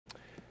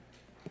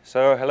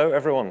So hello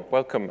everyone,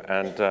 welcome,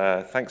 and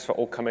thanks for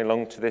all coming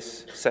along to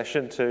this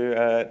session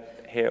to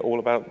hear all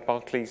about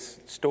Barclays'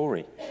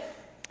 story.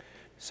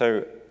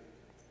 So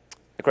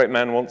a great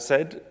man once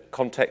said,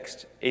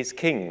 context is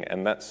king,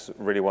 and that's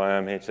really why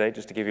I'm here today,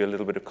 just to give you a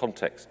little bit of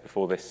context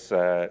before this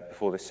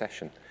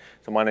session.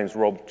 So my name's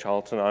Rob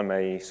Charlton, I'm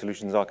a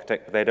solutions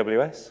architect with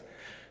AWS,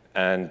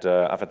 and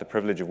I've had the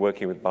privilege of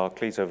working with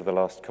Barclays over the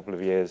last couple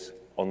of years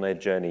on their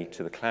journey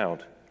to the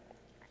cloud.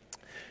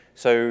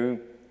 So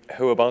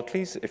who are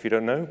Barclays? If you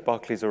don't know,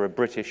 Barclays are a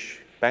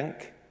British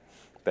bank.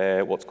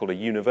 They're what's called a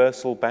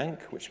universal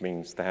bank, which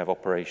means they have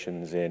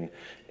operations in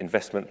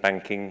investment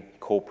banking,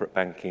 corporate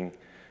banking,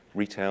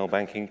 retail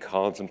banking,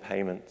 cards and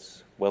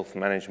payments, wealth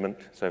management,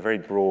 so a very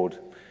broad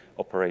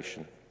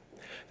operation.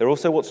 They're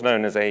also what's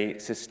known as a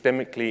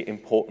systemically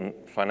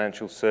important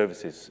financial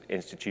services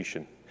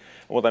institution.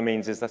 And what that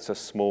means is that's a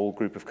small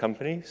group of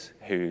companies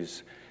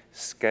whose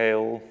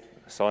scale,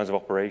 size of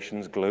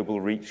operations,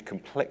 global reach,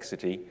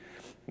 complexity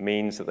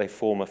means that they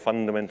form a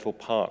fundamental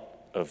part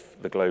of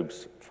the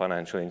globe's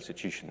financial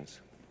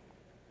institutions.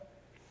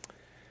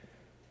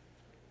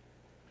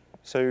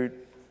 So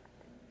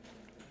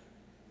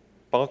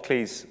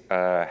Barclays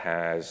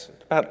has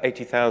about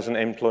 80,000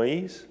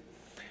 employees,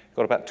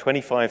 got about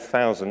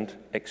 25,000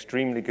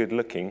 extremely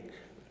good-looking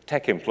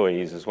tech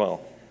employees as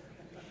well.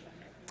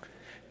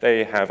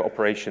 They have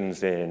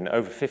operations in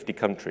over 50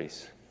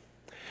 countries.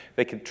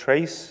 They could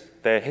trace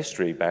their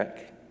history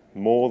back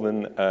more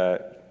than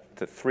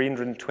to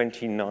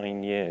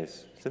 329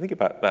 years. So think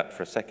about that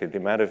for a second, the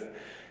amount of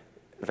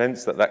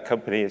events that that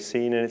company has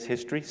seen in its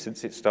history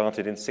since it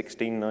started in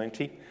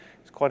 1690.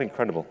 It's quite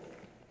incredible.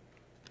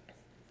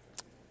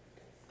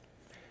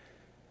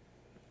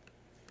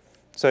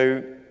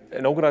 So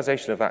an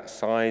organization of that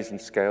size and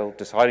scale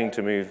deciding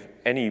to move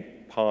any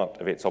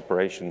part of its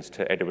operations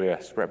to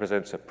AWS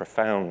represents a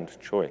profound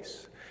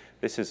choice.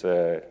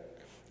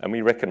 And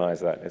we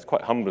recognize that. It's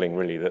quite humbling,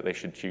 really, that they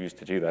should choose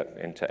to do that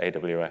into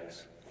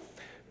AWS.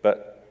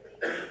 But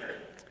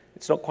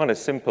it's not quite as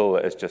simple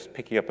as just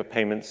picking up a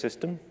payment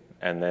system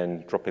and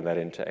then dropping that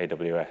into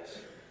AWS.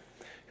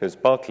 Because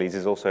Barclays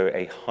is also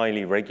a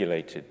highly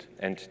regulated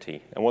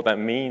entity. And what that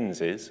means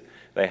is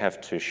they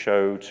have to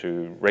show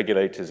to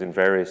regulators in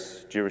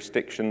various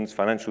jurisdictions,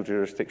 financial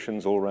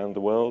jurisdictions all around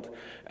the world,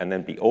 and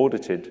then be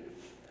audited,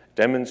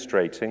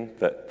 demonstrating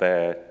that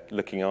they're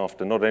looking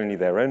after not only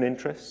their own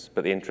interests,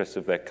 but the interests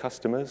of their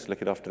customers,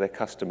 looking after their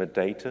customer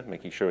data,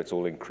 making sure it's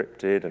all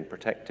encrypted and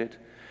protected,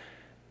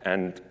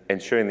 and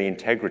ensuring the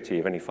integrity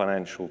of any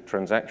financial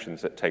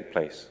transactions that take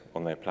place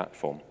on their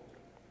platform.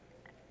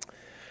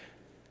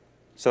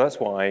 So that's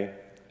why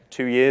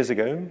 2 years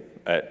ago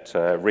at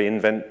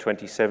reInvent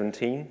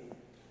 2017,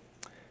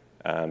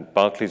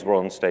 Barclays were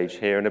on stage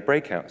here in a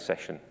breakout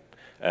session.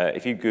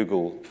 If you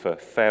Google for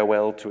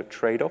farewell to a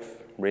trade-off,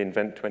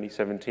 reInvent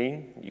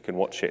 2017, you can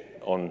watch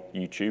it on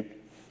YouTube.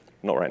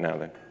 Not right now,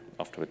 though,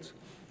 afterwards.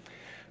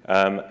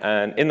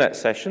 And in that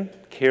session,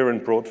 Kieran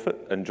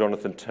Broadfoot and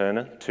Jonathan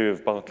Turner, two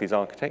of Barclays'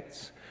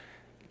 architects,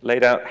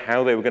 laid out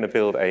how they were going to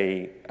build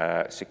a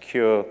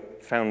secure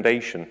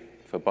foundation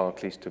for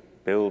Barclays to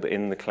build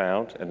in the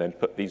cloud and then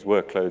put these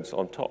workloads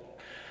on top,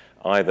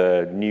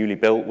 either newly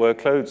built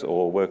workloads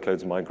or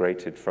workloads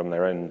migrated from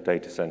their own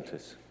data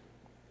centers.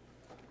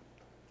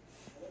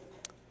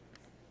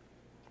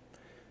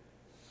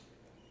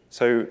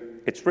 So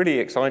it's really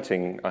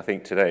exciting, I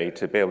think, today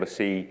to be able to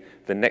see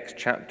the next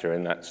chapter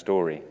in that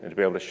story and to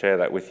be able to share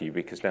that with you,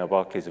 because now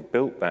Barclays have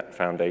built that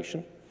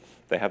foundation,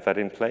 they have that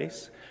in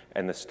place,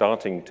 and they're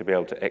starting to be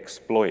able to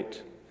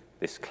exploit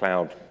this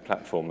cloud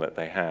platform that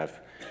they have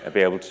and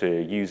be able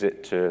to use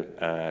it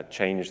to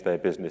change their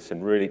business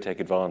and really take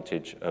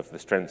advantage of the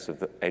strengths of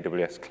the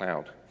AWS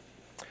cloud.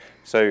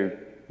 So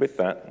with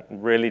that,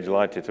 I'm really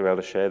delighted to be able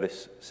to share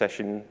this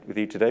session with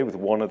you today with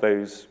one of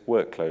those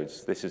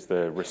workloads. This is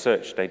the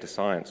Research Data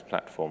Science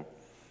platform.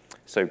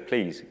 So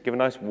please, give a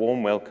nice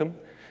warm welcome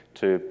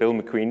to Bill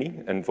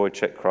McQueenie and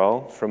Wojciech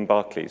Kral from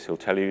Barclays, who'll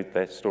tell you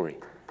their story.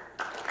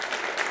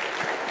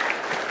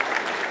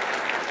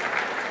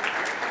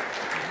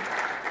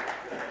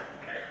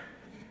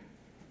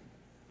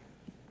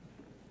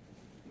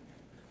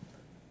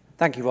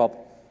 Thank you, Rob,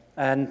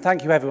 and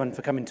thank you everyone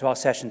for coming to our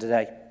session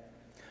today.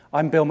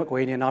 I'm Bill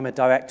McQueenie and I'm a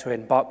director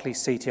in Barclays'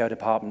 CTO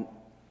department.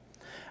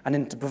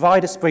 And to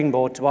provide a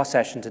springboard to our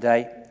session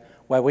today,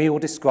 where we will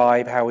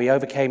describe how we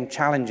overcame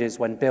challenges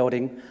when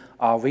building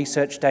our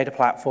research data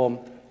platform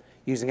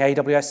using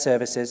AWS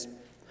services,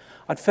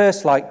 I'd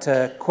first like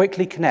to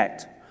quickly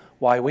connect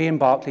why we in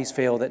Barclays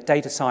feel that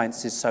data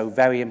science is so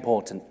very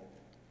important.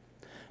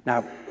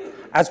 Now,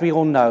 as we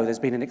all know, there's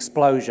been an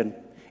explosion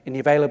in the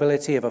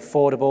availability of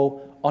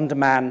affordable,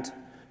 on-demand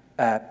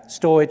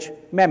storage,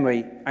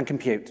 memory, and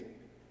compute.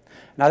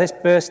 Now, this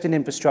burst in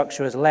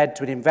infrastructure has led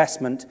to an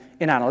investment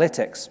in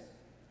analytics.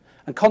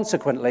 And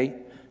consequently,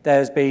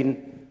 there's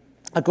been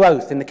a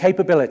growth in the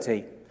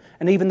capability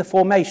and even the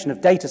formation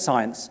of data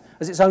science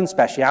as its own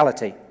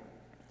speciality,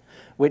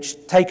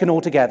 which, taken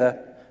all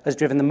together, has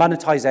driven the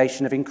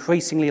monetization of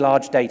increasingly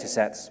large data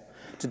sets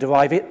to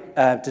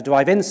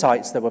derive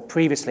insights that were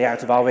previously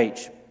out of our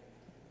reach.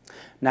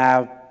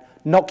 Now,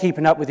 not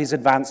keeping up with these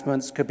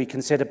advancements could be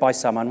considered by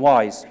some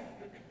unwise,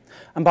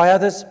 and by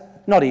others,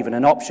 not even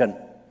an option,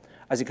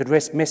 as it could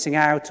risk missing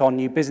out on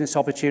new business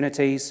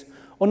opportunities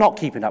or not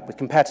keeping up with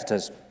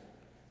competitors.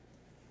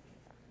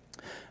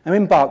 Now,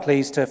 in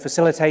Barclays, to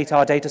facilitate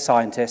our data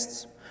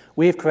scientists,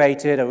 we have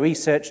created a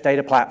research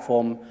data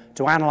platform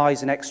to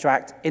analyse and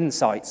extract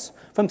insights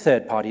from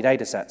third-party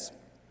datasets.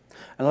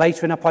 And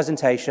later in our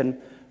presentation,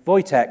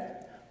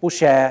 Wojtek will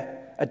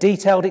share a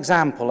detailed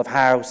example of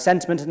how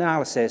sentiment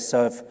analysis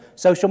of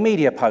social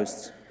media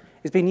posts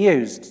is being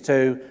used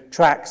to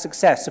track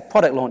success of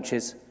product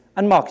launches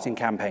and marketing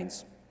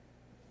campaigns.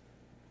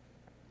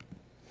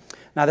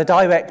 Now, the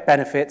direct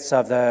benefits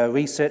of the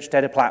research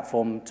data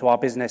platform to our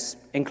business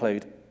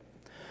include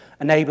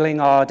enabling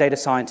our data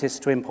scientists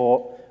to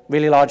import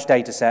really large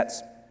data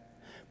sets,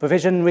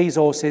 provision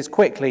resources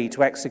quickly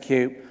to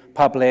execute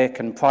public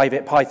and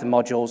private Python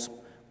modules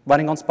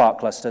running on Spark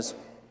clusters.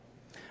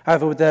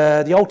 However, with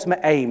the ultimate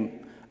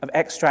aim of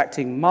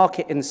extracting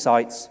market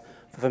insights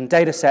from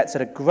data sets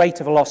at a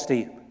greater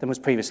velocity than was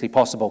previously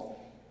possible.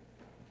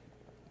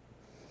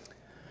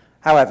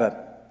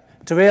 However,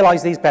 to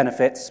realize these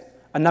benefits,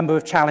 a number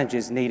of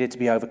challenges needed to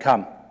be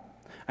overcome.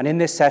 And in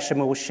this session,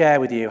 we will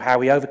share with you how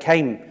we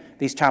overcame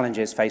these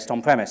challenges faced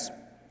on-premise,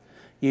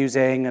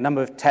 using a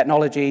number of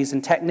technologies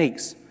and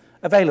techniques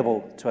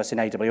available to us in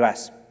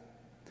AWS.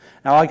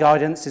 Now, our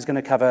guidance is going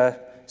to cover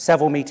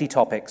several meaty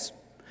topics: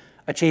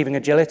 achieving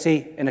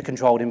agility in a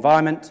controlled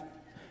environment,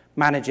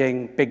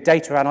 managing big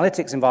data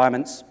analytics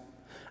environments,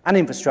 and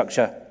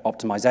infrastructure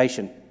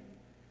optimization.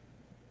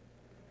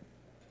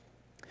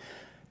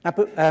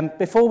 Now,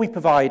 before we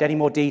provide any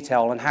more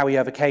detail on how we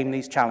overcame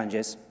these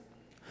challenges,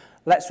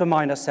 let's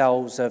remind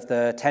ourselves of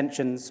the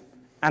tensions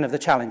and of the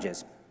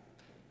challenges.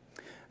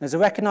 There's a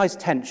recognized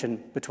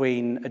tension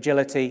between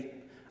agility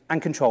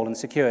and control and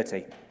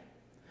security.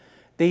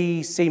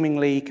 These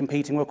seemingly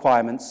competing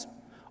requirements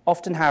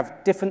often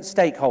have different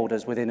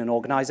stakeholders within an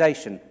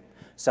organization,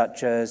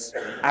 such as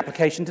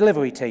application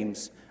delivery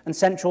teams and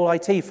central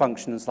IT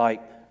functions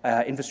like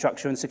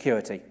infrastructure and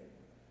security.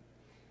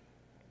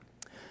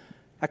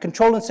 Now,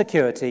 control and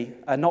security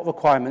are not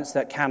requirements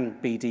that can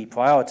be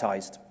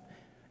deprioritized,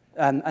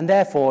 and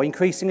therefore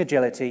increasing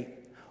agility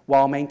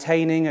while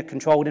maintaining a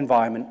controlled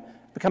environment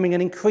becoming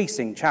an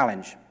increasing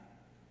challenge.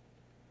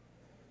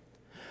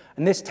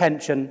 And this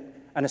tension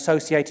and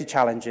associated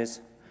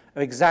challenges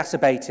are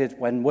exacerbated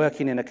when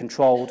working in a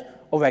controlled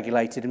or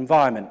regulated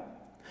environment,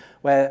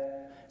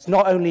 where it's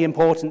not only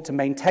important to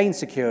maintain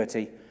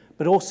security,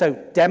 but also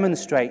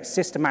demonstrate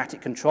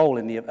systematic control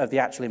of the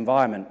actual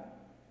environment.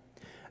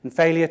 And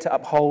failure to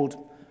uphold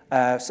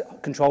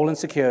control and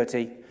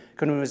security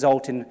can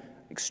result in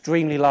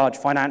extremely large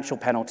financial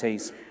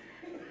penalties,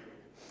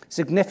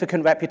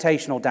 significant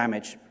reputational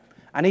damage,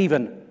 and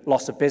even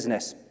loss of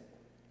business.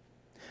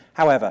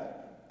 However,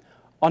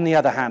 on the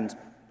other hand,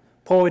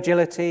 poor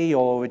agility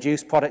or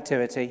reduced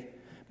productivity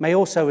may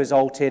also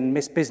result in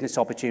missed business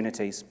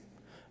opportunities,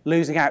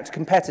 losing out to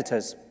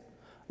competitors,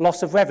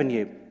 loss of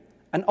revenue,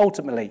 and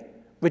ultimately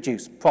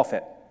reduced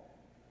profit.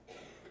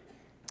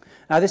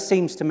 Now, this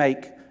seems to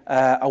make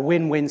a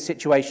win-win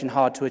situation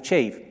hard to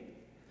achieve.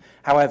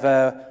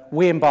 However,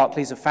 we in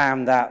Barclays have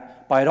found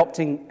that by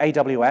adopting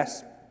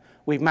AWS,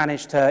 we've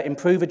managed to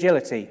improve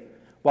agility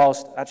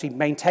whilst actually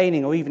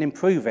maintaining or even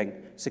improving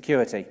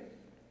security.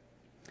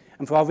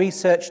 And for our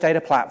research data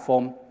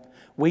platform,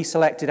 we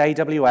selected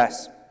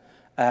AWS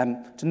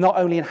to not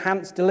only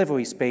enhance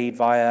delivery speed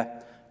via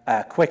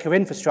quicker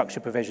infrastructure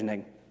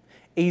provisioning,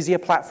 easier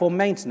platform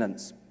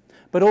maintenance,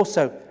 but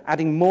also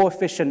adding more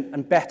efficient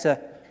and better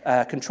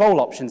control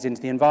options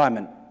into the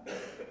environment,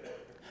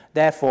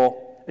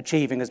 therefore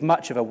achieving as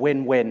much of a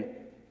win-win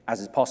as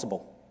is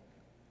possible.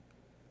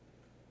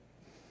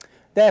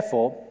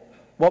 Therefore,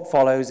 what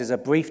follows is a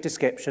brief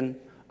description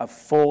of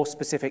 4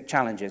 specific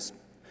challenges,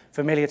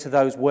 familiar to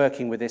those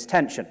working with this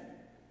tension,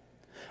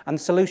 and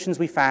the solutions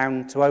we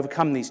found to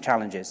overcome these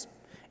challenges,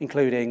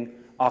 including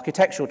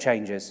architectural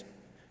changes,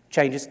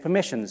 changes to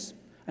permissions,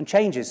 and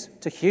changes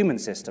to human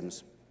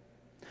systems.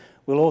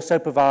 We'll also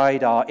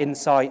provide our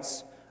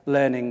insights,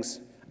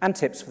 learnings, and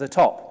tips for the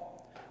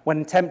top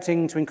when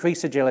attempting to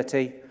increase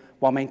agility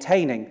while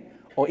maintaining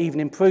or even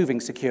improving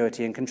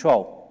security and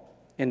control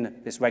in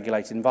this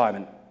regulated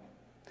environment.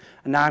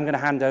 And now I'm going to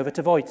hand over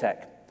to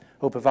Wojtek,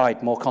 who will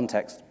provide more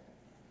context.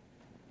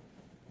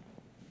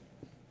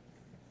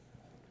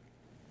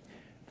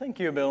 Thank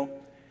you, Bill.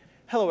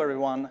 Hello,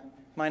 everyone.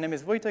 My name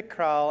is Wojtek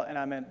Kral, and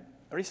I'm a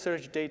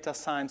research data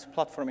science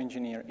platform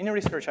engineer in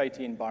research IT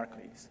in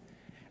Barclays.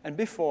 And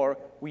before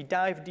we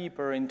dive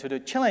deeper into the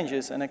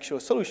challenges and actual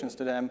solutions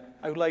to them,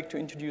 I would like to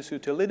introduce you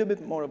to a little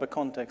bit more of a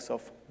context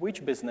of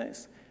which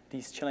business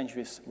these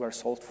challenges were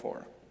solved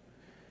for.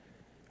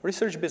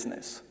 Research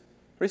business.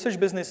 Research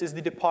business is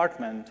the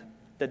department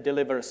that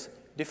delivers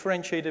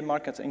differentiated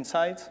market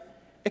insights,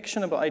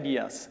 actionable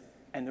ideas,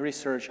 and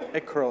research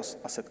across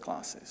asset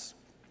classes.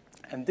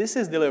 And this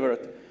is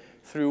delivered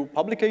through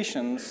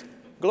publications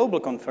global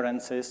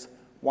conferences,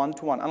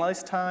 one-to-one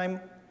analyst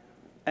time,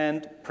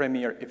 and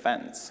premier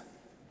events.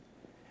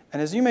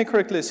 And as you may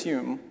correctly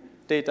assume,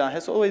 data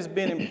has always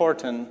been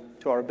important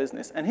to our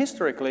business. And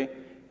historically,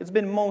 it's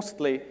been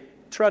mostly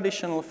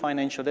traditional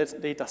financial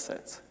data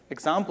sets.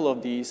 Examples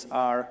of these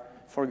are,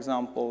 for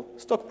example,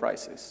 stock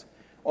prices,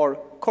 or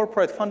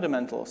corporate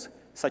fundamentals,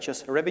 such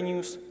as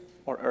revenues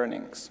or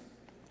earnings.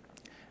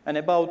 And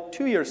about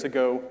 2 years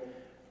ago,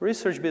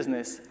 research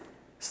business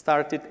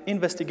started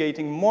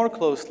investigating more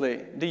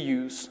closely the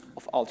use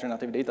of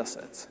alternative data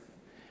sets.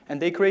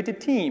 And they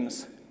created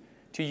teams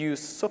to use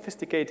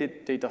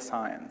sophisticated data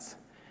science.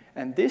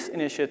 And this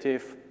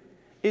initiative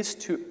is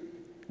to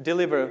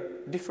deliver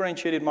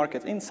differentiated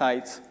market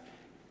insights,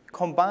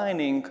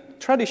 combining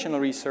traditional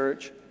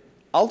research,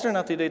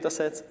 alternative data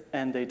sets,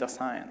 and data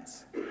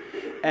science.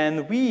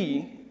 And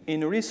we,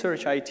 in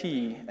Research IT,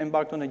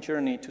 embarked on a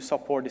journey to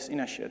support this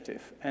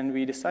initiative. And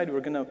we decided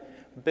we're going to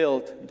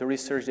build the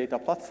research data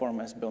platform,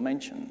 as Bill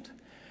mentioned.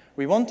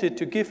 We wanted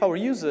to give our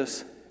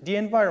users the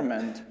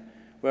environment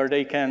where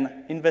they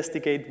can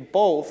investigate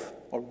both,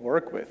 or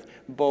work with,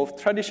 both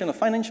traditional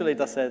financial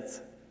data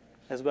sets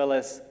as well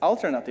as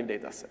alternative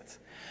data sets.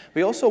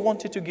 We also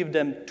wanted to give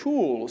them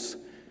tools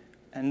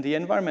and the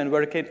environment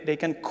where they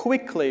can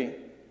quickly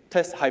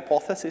test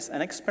hypotheses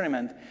and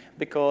experiment,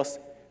 because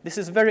this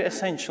is very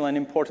essential and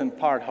important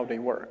part how they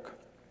work.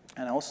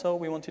 And also,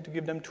 we wanted to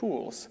give them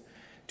tools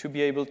to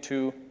be able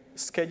to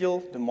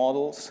schedule the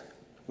models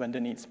when the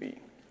needs be.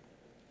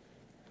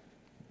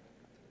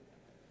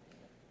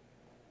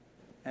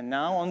 And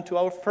now on to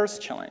our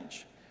first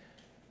challenge.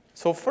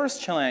 So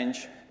first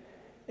challenge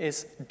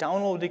is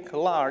downloading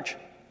large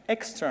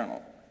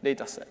external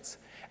data sets.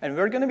 And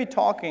we're going to be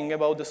talking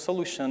about the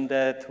solution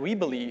that we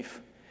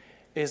believe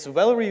is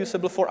well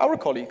reusable for our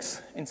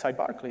colleagues inside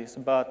Barclays,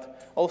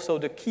 but also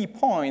the key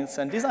points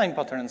and design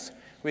patterns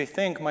we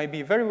think might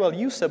be very well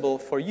usable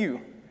for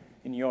you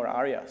in your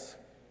areas.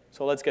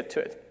 So let's get to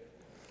it.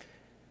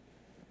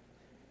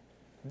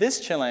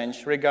 This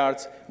challenge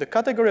regards the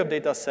category of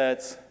data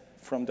sets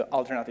from the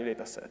alternative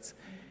data sets.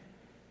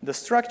 The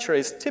structure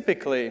is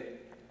typically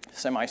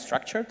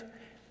semi-structured,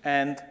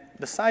 and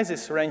the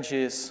sizes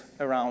ranges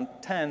around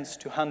tens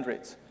to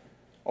hundreds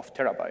of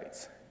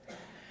terabytes.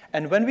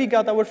 And when we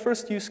got our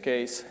first use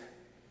case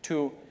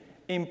to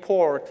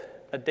import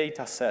a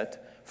data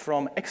set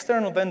from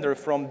external vendor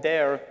from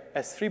their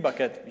S3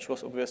 bucket, which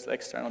was obviously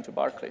external to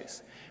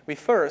Barclays, we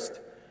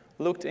first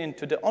looked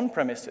into the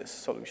on-premises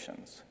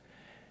solutions.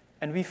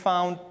 And we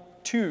found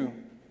two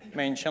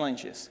main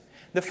challenges.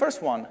 The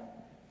first one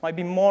might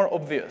be more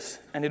obvious,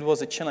 and it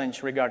was a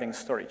challenge regarding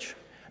storage.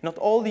 Not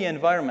all the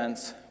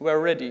environments were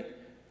ready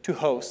to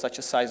host such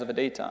a size of a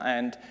data,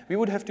 and we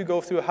would have to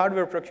go through a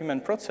hardware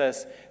procurement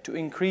process to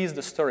increase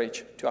the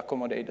storage to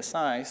accommodate the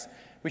size,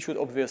 which would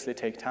obviously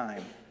take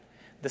time.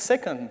 The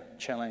second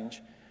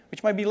challenge,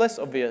 which might be less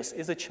obvious,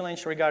 is a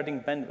challenge regarding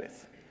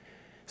bandwidth.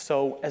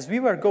 So as we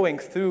were going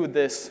through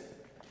this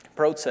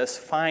process,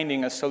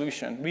 finding a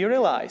solution, we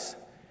realized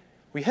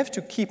we have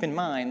to keep in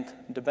mind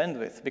the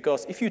bandwidth,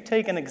 because if you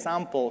take an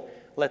example,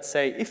 let's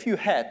say if you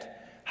had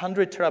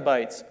 100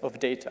 terabytes of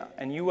data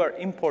and you are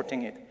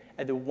importing it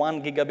at the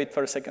 1 gigabit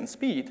per second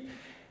speed,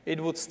 it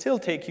would still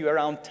take you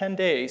around 10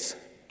 days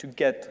to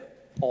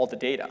get all the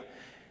data.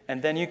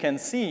 And then you can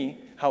see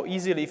how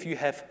easily, if you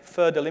have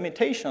further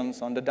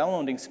limitations on the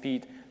downloading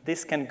speed,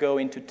 this can go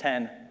into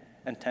 10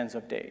 and tens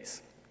of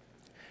days.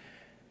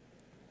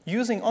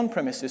 Using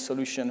on-premises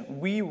solution,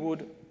 we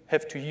would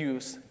have to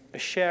use a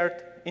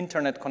shared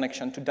internet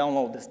connection to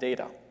download this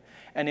data.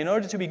 And in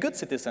order to be good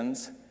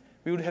citizens,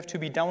 we would have to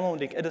be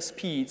downloading at a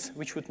speeds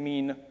which would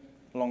mean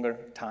longer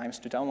times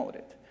to download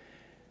it.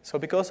 So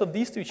because of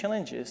these two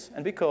challenges,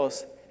 and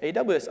because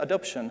AWS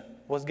adoption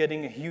was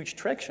getting a huge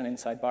traction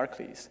inside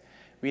Barclays,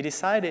 we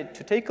decided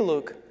to take a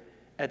look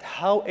at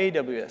how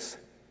AWS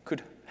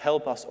could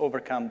help us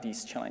overcome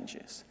these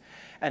challenges.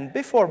 And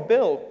before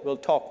Bill will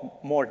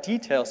talk more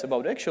details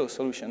about the actual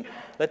solution,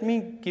 let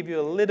me give you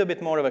a little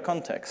bit more of a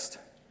context.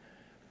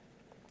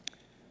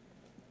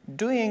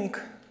 Doing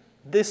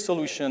this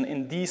solution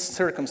in these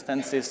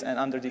circumstances and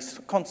under these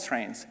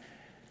constraints,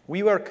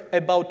 we were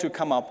about to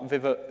come up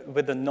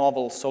with a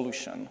novel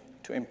solution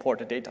to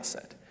import a data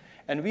set.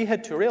 And we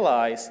had to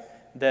realize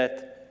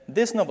that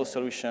this novel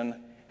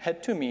solution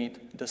had to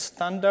meet the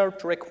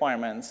standard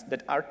requirements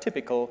that are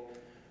typical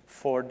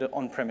for the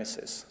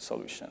on-premises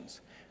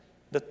solutions.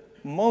 The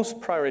most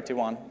priority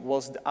one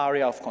was the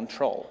area of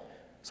control.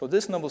 So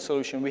this novel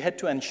solution, we had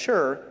to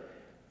ensure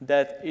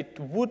that it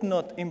would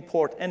not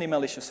import any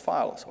malicious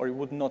files, or it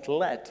would not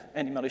let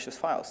any malicious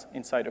files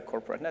inside a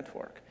corporate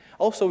network.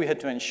 Also, we had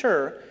to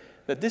ensure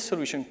that this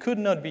solution could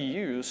not be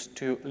used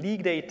to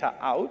leak data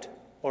out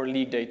or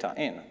leak data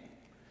in.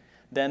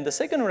 Then the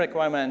second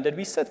requirement that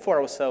we set for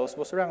ourselves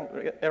was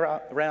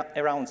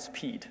around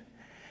speed.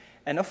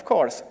 And of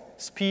course,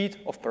 speed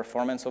of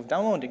performance of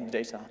downloading the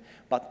data,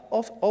 but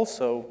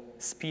also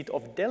speed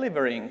of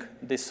delivering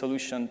this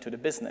solution to the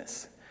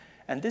business.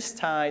 And this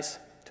ties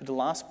to the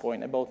last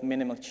point about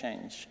minimal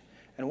change.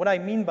 And what I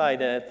mean by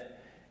that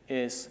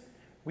is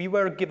we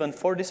were given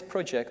for this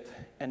project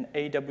an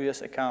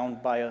AWS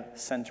account by a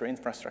center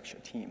infrastructure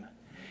team.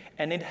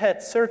 And it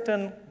had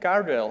certain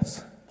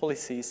guardrails,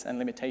 policies, and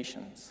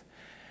limitations.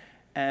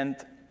 And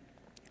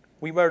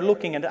we were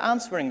looking and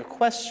answering a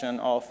question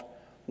of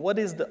what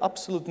is the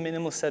absolute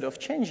minimal set of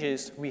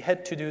changes we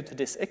had to do to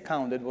this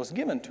account that was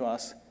given to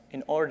us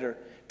in order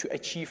to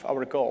achieve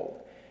our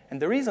goal.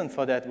 And the reason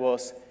for that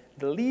was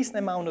the least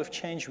amount of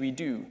change we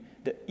do,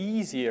 the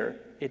easier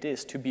it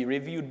is to be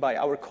reviewed by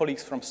our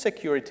colleagues from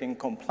security and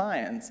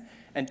compliance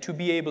and to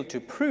be able to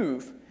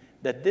prove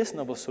that this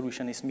novel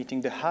solution is meeting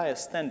the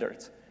highest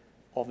standards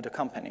of the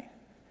company.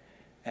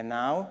 And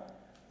now,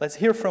 let's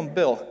hear from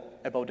Bill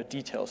about the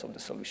details of the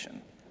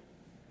solution.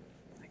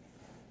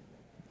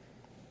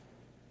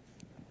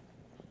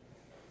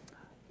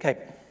 Okay,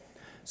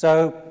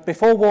 so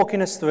before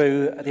walking us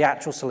through the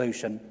actual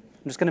solution,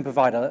 I'm just going to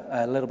provide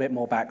a little bit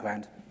more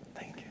background.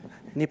 Thank you.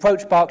 And the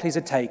approach Barclays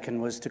had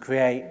taken was to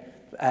create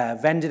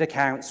vended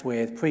accounts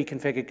with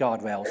pre-configured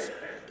guardrails.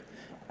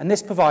 And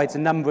this provides a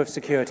number of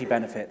security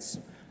benefits,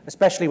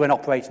 especially when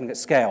operating at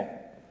scale.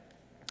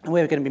 And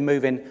we're going to be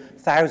moving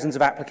thousands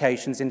of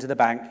applications into the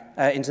bank,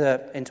 into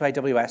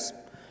AWS,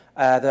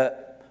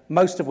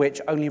 most of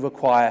which only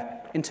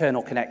require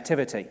internal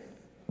connectivity.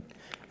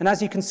 And as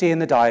you can see in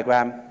the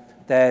diagram,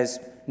 there's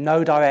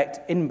no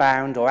direct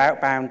inbound or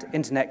outbound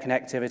internet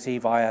connectivity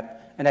via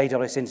an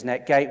AWS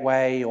Internet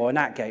Gateway or a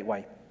NAT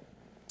gateway.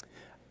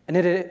 And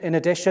in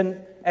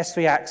addition,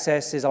 S3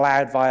 access is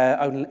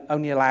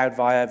only allowed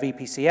via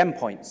VPC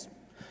endpoints,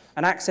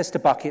 and access to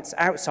buckets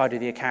outside of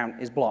the account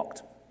is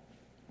blocked.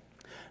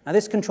 Now,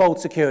 this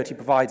controlled security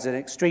provides an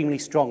extremely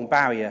strong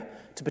barrier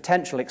to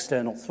potential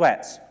external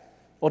threats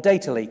or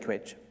data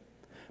leakage.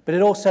 But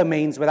it also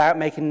means without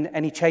making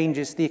any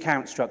changes to the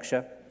account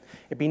structure,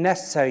 it'd be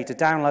necessary to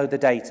download the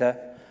data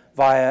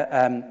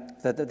via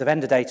the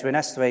vendor data in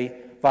S3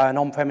 via an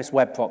on-premise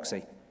web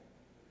proxy.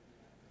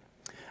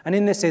 And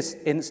in this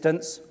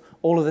instance,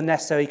 all of the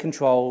necessary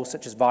controls,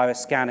 such as virus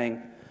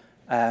scanning,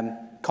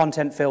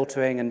 content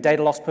filtering, and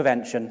data loss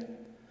prevention,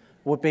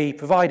 would be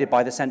provided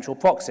by the central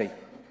proxy.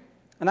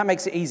 And that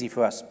makes it easy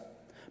for us.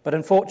 But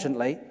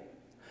unfortunately,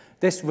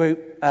 this route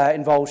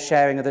involves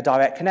sharing of the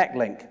direct connect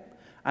link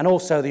and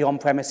also the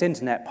on-premise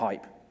internet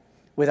pipe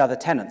with other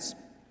tenants.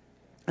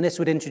 And this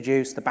would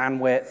introduce the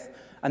bandwidth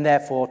and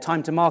therefore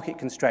time to market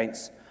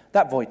constraints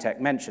that Wojtek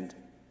mentioned.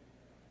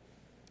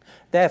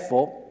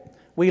 Therefore,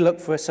 we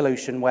looked for a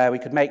solution where we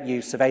could make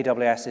use of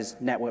AWS's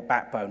network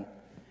backbone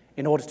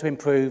in order to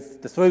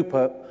improve the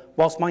throughput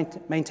whilst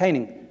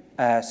maintaining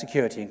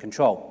security and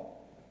control.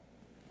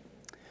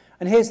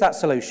 And here's that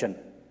solution.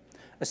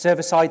 A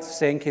server-side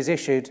sync is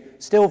issued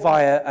still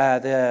via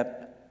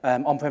the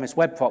on-premise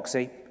web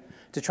proxy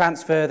to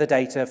transfer the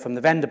data from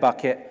the vendor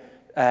bucket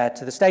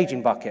to the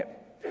staging bucket.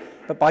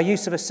 But by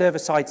use of a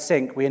server-side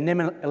sync, we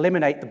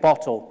eliminate the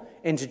bottle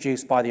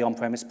introduced by the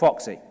on-premise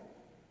proxy.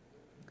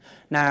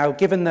 Now,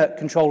 given that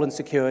control and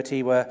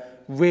security were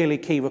really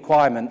key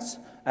requirements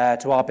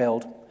to our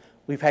build,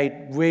 we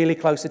paid really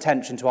close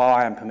attention to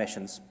our IAM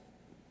permissions.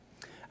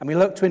 And we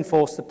looked to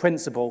enforce the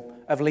principle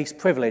of least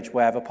privilege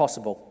wherever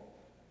possible.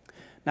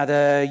 Now,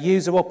 the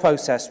user or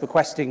process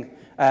requesting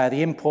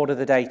the import of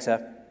the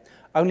data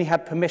only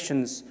had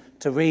permissions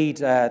to read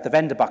the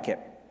vendor bucket.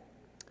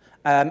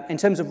 In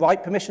terms of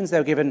write permissions, they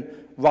were given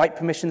write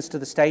permissions to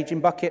the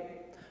staging bucket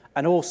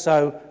and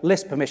also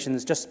list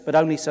permissions, but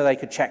only so they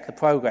could check the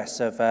progress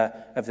of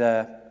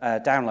the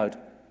download.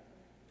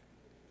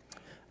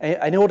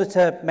 In order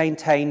to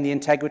maintain the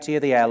integrity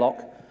of the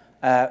airlock,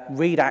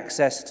 read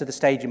access to the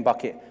staging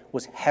bucket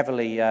was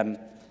heavily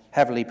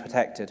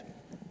protected.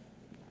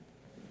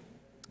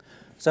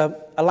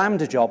 So a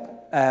Lambda job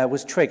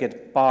was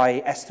triggered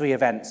by S3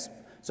 events.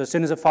 So as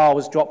soon as a file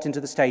was dropped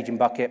into the staging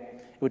bucket,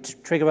 it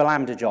would trigger a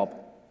Lambda job.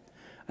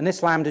 And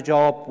this Lambda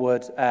job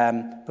would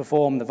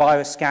perform the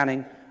virus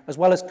scanning as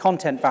well as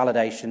content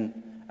validation.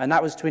 And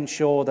that was to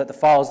ensure that the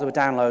files that were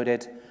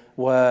downloaded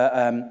were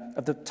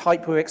of the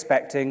type we were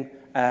expecting,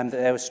 that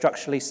they were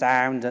structurally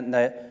sound, and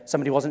that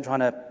somebody wasn't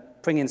trying to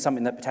bring in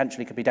something that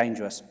potentially could be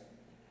dangerous.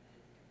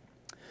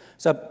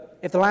 So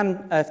if the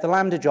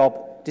Lambda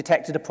job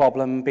detected a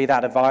problem, be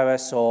that a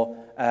virus or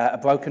a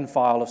broken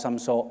file of some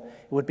sort,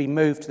 it would be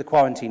moved to the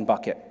quarantine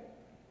bucket.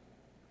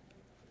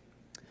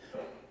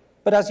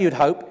 But as you'd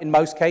hope, in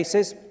most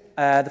cases,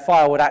 the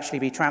file would actually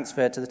be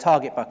transferred to the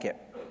target bucket.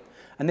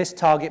 And this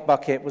target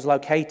bucket was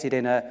located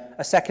in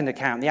a second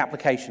account, the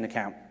application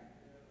account.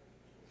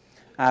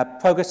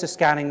 Progress of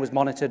scanning was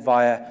monitored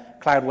via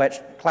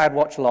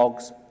CloudWatch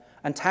logs,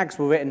 and tags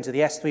were written to the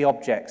S3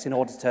 objects in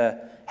order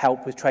to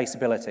help with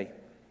traceability.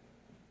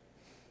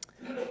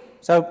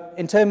 So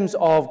in terms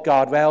of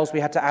guardrails, we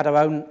had to add our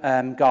own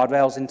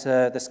guardrails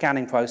into the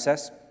scanning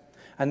process,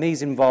 and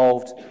these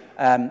involved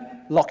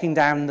locking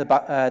down the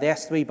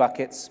S3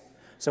 buckets,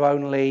 so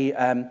only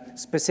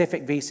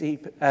specific VPC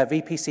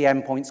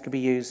endpoints could be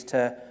used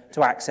to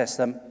access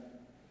them.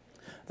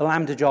 The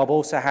Lambda job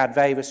also had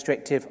very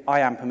restrictive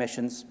IAM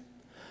permissions,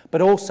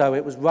 but also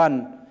it was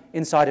run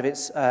inside of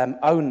its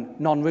own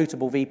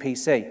non-routable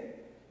VPC.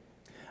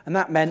 And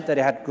that meant that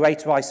it had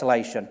greater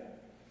isolation.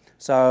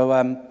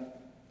 So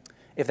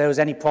if there was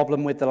any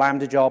problem with the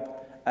Lambda job,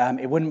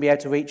 it wouldn't be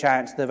able to reach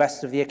out to the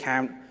rest of the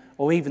account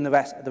or even the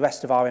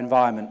rest of our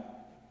environment.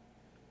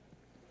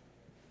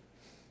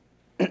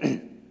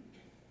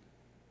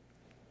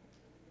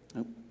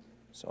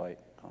 Sorry,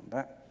 come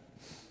back.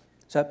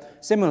 So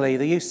similarly,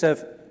 the use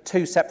of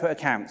two separate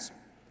accounts.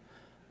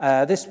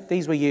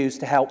 These were used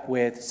to help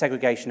with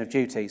segregation of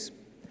duties,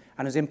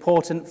 and it was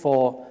important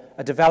for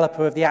a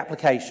developer of the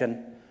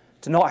application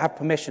to not have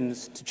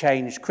permissions to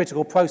change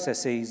critical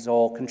processes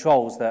or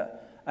controls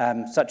that,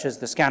 such as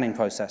the scanning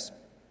process.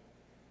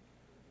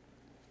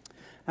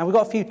 Now, we've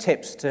got a few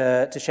tips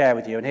to share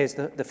with you, and here's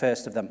the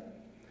first of them.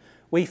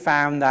 We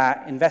found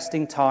that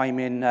investing time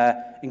in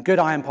good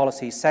IAM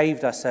policies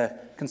saved us a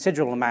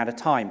considerable amount of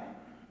time.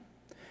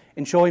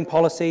 Ensuring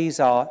policies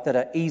that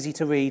are easy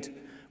to read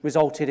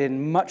resulted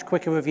in much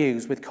quicker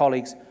reviews with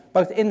colleagues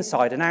both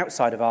inside and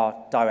outside of our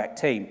direct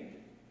team.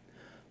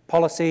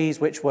 Policies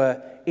which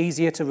were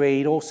easier to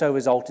read also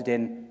resulted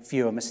in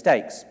fewer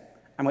mistakes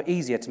and were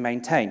easier to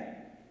maintain.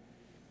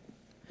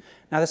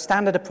 Now, the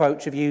standard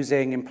approach of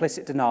using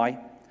implicit deny,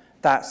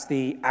 that's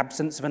the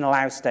absence of an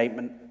allow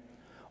statement,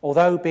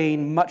 although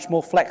being much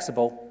more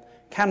flexible,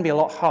 can be a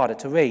lot harder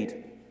to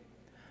read.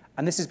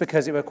 And this is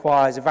because it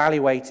requires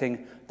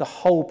evaluating the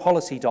whole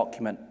policy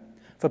document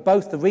for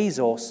both the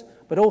resource,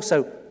 but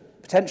also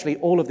potentially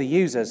all of the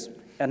users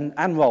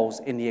and roles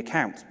in the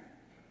account.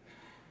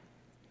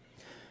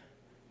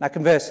 Now,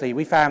 conversely,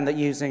 we found that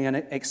using an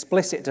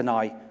explicit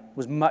deny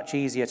was much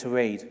easier to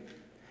read.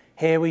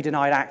 Here we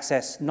denied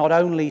access not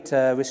only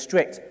to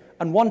restrict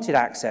unwanted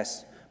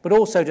access, but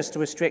also just to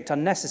restrict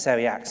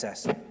unnecessary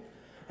access.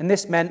 And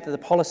this meant that the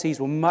policies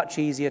were much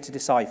easier to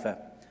decipher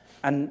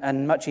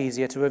and much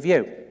easier to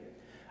review.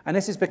 And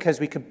this is because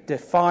we could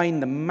define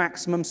the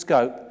maximum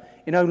scope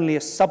in only a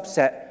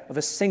subset of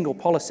a single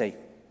policy.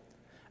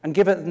 And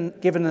given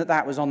that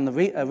that was on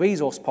a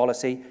resource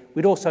policy,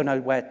 we'd also know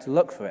where to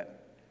look for it.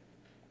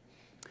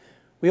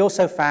 We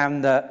also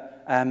found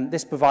that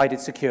this provided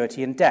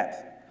security in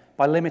depth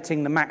by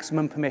limiting the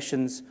maximum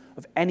permissions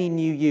of any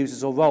new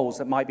users or roles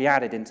that might be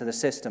added into the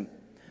system,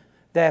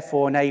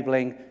 therefore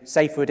enabling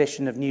safer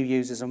addition of new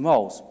users and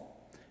roles.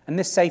 And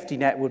this safety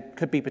net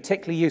could be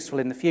particularly useful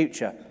in the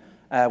future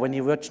when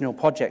the original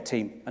project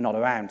team are not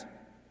around.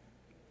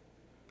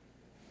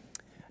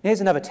 Here's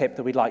another tip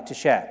that we'd like to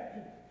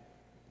share.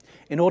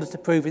 In order to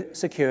prove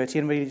security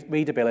and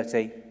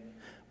readability,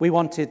 we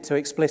wanted to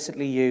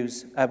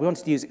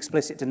use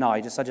explicit deny,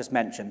 as I just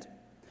mentioned.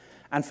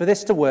 And for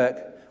this to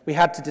work, we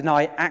had to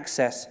deny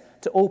access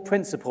to all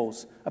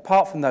principals,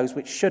 apart from those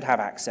which should have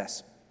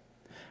access.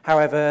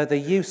 However, the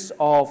use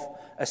of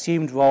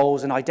assumed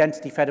roles and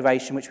identity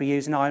federation, which we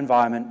use in our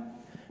environment,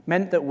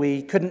 meant that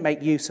we couldn't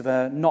make use of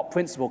a not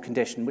principal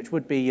condition, which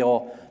would be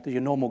your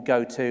normal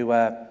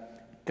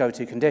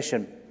go-to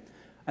condition.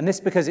 And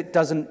this because it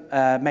doesn't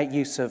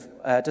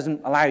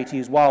doesn't allow you to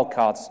use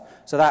wildcards.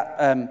 So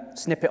that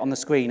snippet on the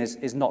screen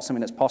is not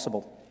something that's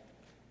possible.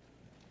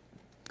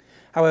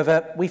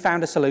 However, we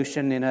found a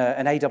solution in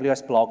an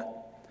AWS blog,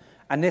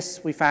 and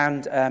this we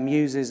found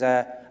uses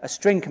a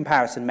string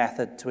comparison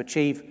method to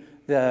achieve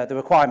the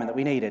requirement that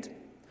we needed.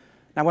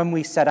 Now, when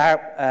we set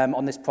out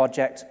on this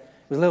project,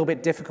 it was a little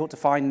bit difficult to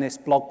find this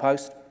blog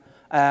post,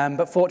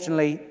 but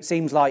fortunately, it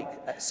seems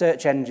like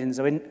search engines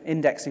are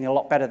indexing a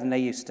lot better than they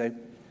used to.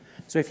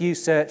 So if you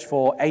search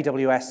for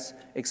AWS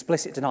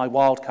explicit deny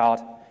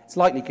wildcard, it's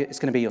likely it's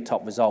going to be your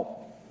top result.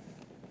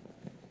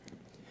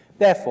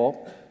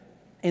 Therefore,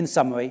 in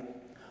summary,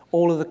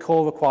 all of the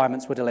core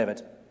requirements were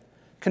delivered.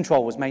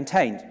 Control was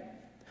maintained,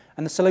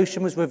 and the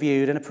solution was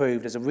reviewed and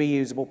approved as a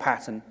reusable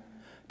pattern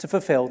to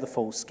fulfill the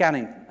full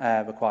scanning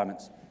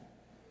requirements.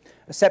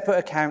 Separate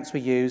accounts were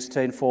used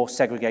to enforce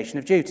segregation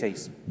of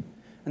duties,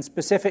 and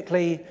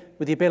specifically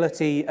with the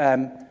ability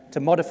to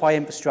modify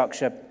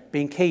infrastructure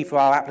being key for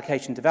our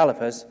application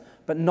developers,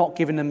 but not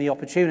giving them the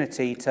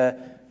opportunity to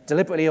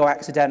deliberately or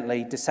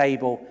accidentally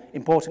disable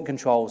important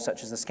controls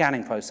such as the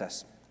scanning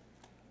process.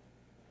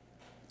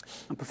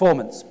 And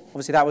performance,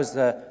 obviously that was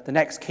the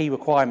next key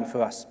requirement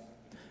for us,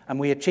 and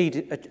we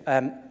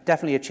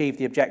definitely achieved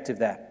the objective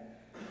there.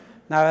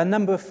 Now, there are a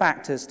number of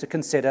factors to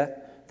consider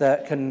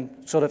that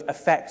can sort of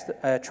affect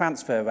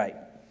transfer rate,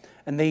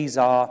 and these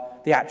are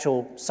the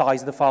actual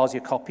size of the files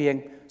you're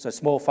copying, so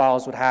small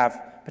files would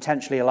have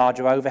potentially a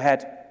larger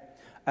overhead.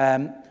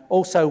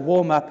 Also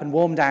warm up and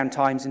warm down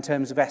times in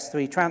terms of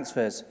S3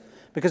 transfers.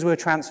 Because we were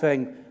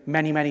transferring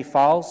many, many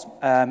files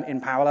in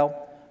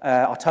parallel,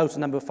 our total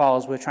number of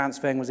files we were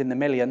transferring was in the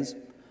millions,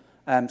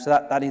 so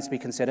that needs to be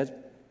considered.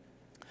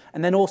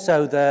 And then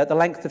also the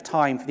length of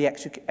time for the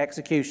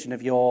execution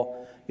of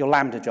your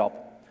Lambda job,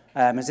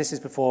 as this is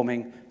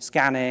performing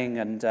scanning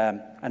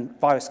and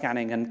virus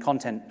scanning and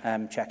content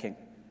checking.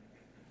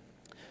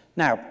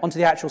 Now, onto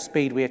the actual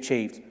speed we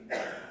achieved.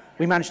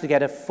 We managed to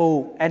get a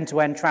full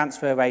end-to-end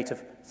transfer rate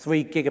of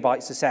 3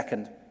 gigabytes a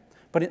second,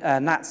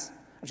 and that's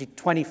actually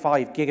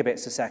 25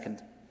 gigabits a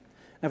second.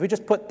 Now, if we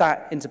just put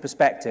that into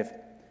perspective,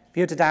 if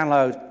you were to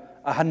download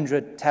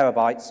 100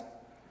 terabytes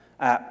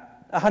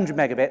at 100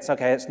 megabits,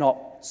 okay, it's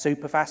not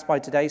super fast by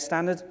today's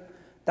standard,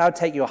 that would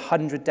take you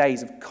 100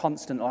 days of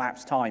constant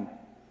elapsed time.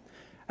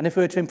 And if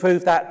we were to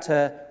improve that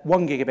to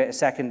 1 gigabit a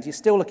second, you're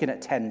still looking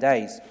at 10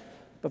 days.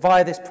 But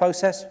via this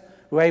process,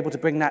 we're able to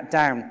bring that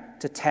down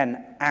to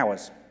 10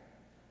 hours.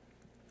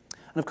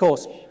 And of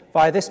course,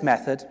 via this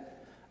method,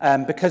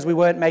 because we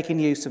weren't making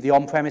use of the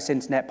on-premise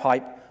internet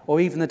pipe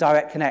or even the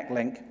direct connect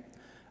link,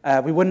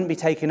 we wouldn't be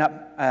taking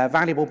up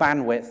valuable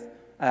bandwidth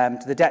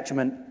to the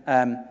detriment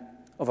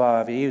of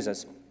our other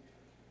users.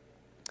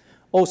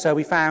 Also,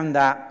 we found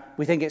that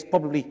we think it's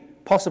probably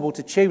possible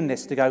to tune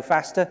this to go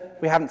faster.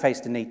 We haven't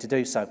faced a need to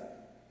do so. And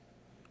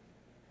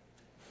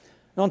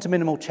on to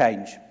minimal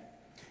change.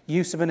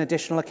 Use of an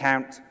additional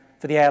account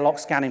for the airlock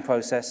scanning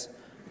process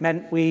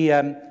meant we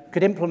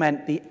could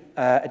implement the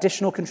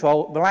additional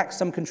control, relax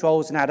some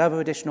controls and add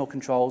other additional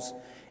controls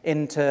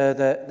into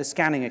the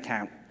scanning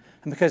account.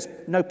 And because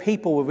no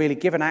people were really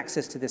given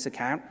access to this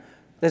account,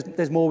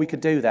 there's more we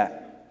could do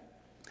there.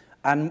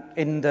 And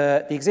in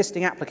the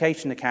existing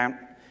application account,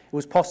 it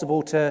was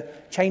possible to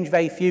change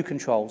very few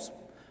controls.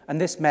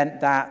 And this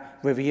meant that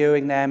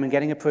reviewing them and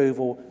getting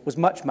approval was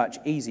much, much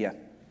easier.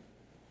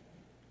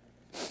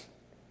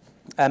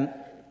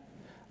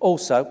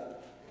 Also,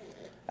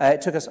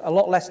 it took us a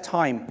lot less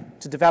time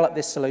to develop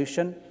this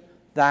solution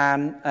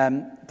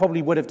than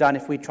probably would have done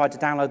if we tried to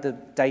download the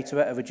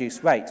data at a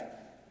reduced rate.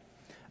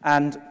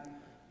 And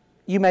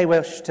you may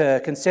wish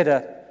to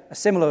consider a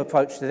similar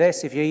approach to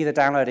this if you're either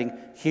downloading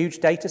huge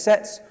data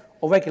sets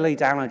or regularly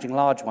downloading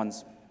large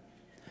ones.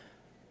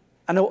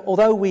 And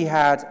although we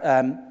had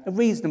a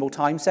reasonable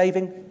time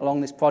saving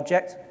along this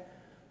project,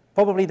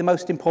 probably the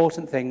most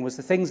important thing was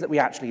the things that we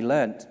actually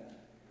learned.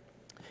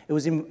 It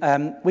was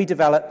we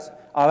developed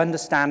our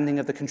understanding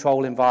of the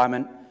control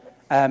environment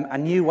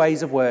and new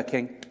ways of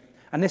working,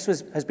 and this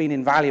has been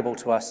invaluable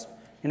to us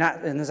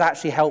and has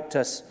actually helped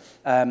us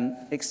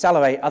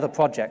accelerate other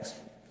projects.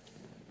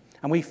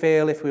 And we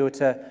feel if we were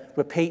to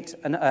repeat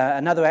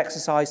another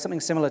exercise,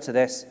 something similar to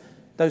this,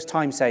 those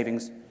time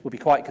savings would be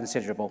quite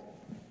considerable.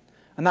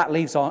 And that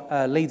leads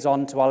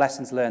on to our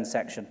lessons learned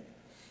section.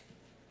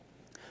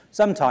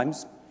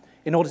 Sometimes,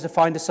 in order to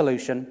find a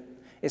solution,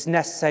 it's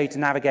necessary to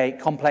navigate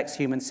complex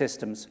human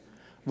systems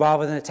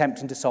rather than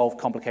attempting to solve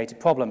complicated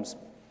problems.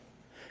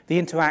 The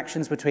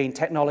interactions between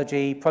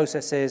technology,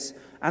 processes,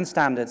 and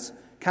standards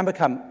can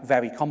become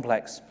very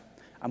complex,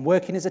 and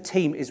working as a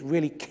team is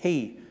really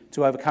key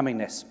to overcoming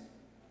this.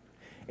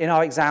 In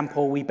our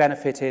example, we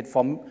benefited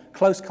from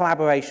close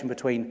collaboration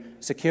between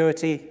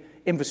security,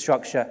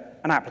 infrastructure,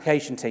 and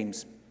application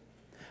teams.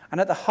 And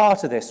at the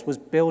heart of this was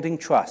building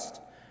trust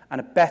and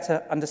a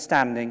better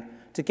understanding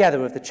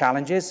together of the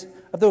challenges,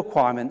 of the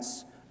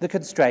requirements, the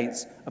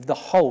constraints of the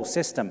whole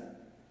system.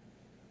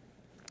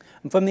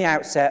 And from the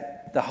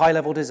outset, the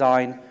high-level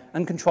design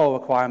and control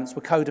requirements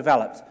were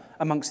co-developed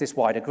amongst this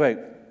wider group.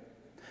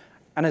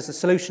 And as the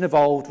solution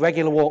evolved,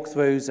 regular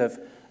walkthroughs of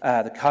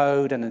the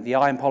code and the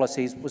IAM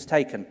policies was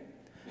taken.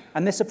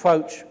 And this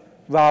approach,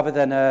 rather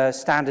than a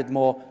standard,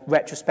 more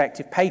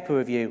retrospective paper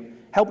review,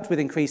 helped with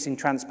increasing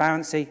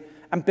transparency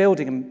and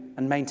building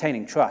and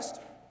maintaining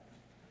trust.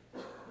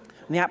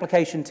 And the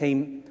application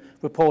team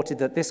reported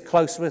that this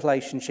close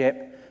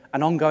relationship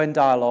and ongoing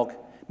dialogue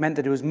meant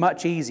that it was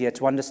much easier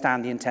to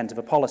understand the intent of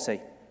a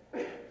policy.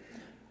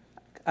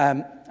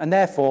 And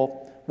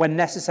therefore, when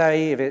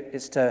necessary, if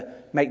it's to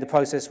make the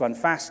process run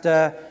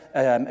faster,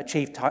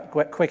 achieve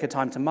quicker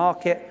time to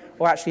market,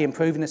 or actually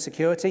improving the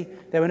security,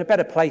 they're in a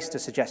better place to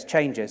suggest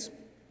changes.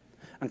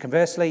 And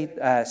conversely,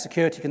 a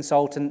security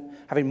consultant,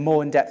 having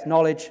more in-depth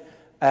knowledge,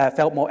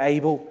 felt more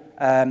able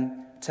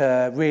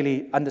to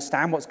really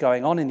understand what's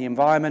going on in the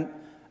environment,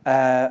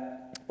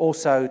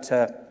 also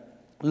to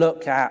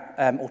look at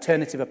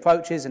alternative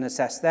approaches and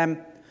assess them,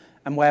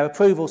 and where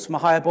approvals from a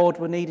higher board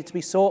were needed to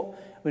be sought,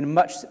 we're in a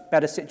much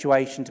better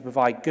situation to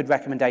provide good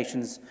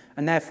recommendations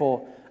and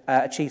therefore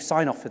achieve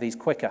sign-off for these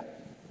quicker.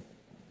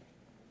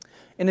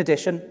 In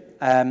addition,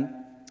 as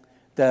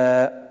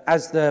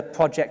the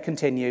project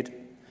continued,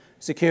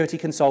 security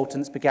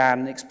consultants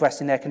began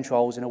expressing their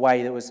controls in a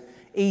way that was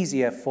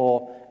easier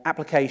for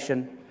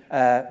application,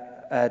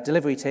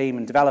 delivery team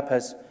and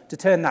developers to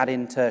turn that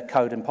into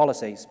code and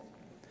policies.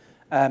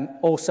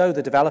 Also,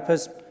 the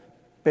developers,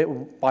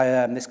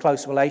 by this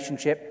close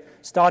relationship,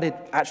 started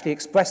actually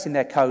expressing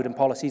their code and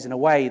policies in a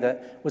way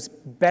that was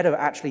better at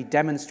actually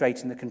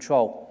demonstrating the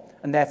control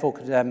and therefore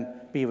could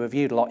be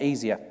reviewed a lot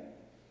easier.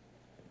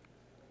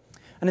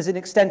 And as an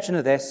extension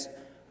of this,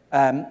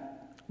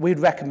 we'd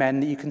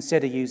recommend that you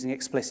consider using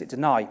explicit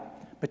deny,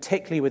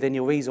 particularly within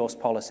your resource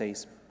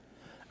policies.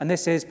 And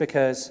this is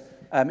because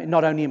it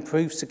not only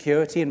improves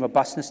security and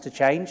robustness to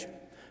change,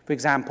 for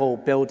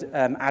example,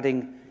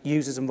 adding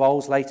users and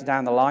roles later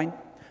down the line,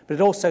 but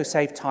it also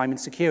saved time in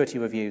security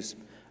reviews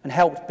and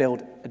helped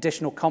build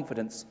additional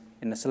confidence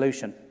in the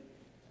solution.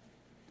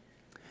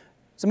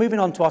 So moving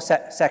on to our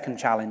second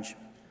challenge.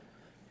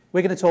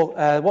 What we're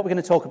going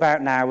to talk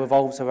about now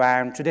revolves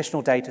around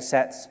traditional data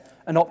sets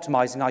and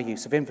optimizing our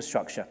use of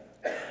infrastructure.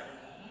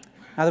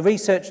 Now, the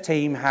research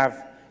team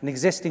have an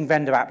existing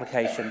vendor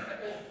application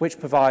which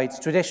provides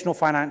traditional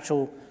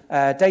financial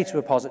data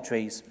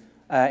repositories,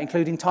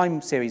 including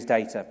time series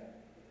data.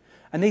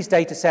 And these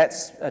data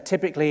sets are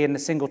typically in the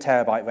single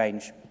terabyte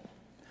range.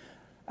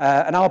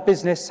 And our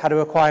business had a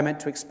requirement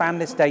to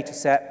expand this data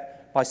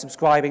set by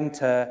subscribing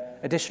to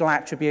additional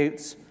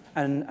attributes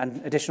and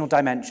additional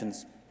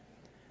dimensions.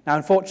 Now,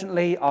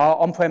 unfortunately, our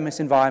on-premise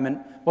environment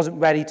wasn't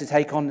ready to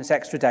take on this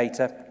extra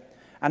data,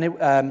 and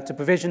to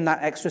provision that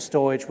extra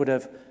storage would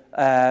have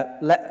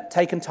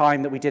taken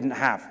time that we didn't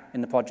have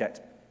in the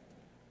project.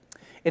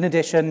 In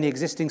addition, the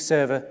existing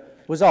server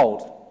was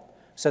old,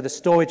 so the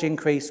storage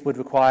increase would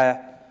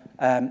require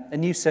a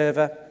new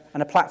server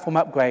and a platform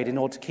upgrade in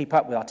order to keep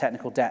up with our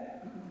technical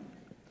debt.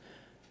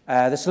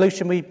 The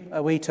solution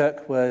we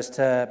took was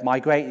to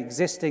migrate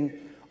existing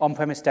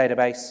on-premise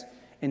database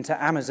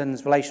into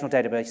Amazon's Relational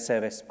Database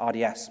Service,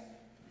 RDS.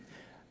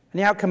 And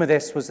the outcome of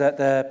this was that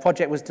the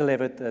project was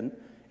delivered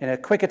in a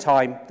quicker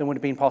time than would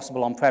have been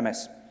possible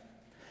on-premise.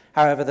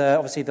 However,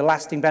 obviously the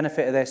lasting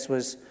benefit of this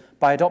was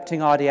by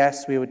adopting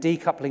RDS, we were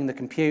decoupling the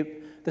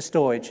compute, the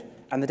storage,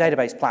 and the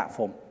database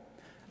platform.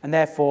 And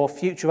therefore,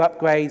 future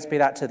upgrades, be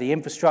that to the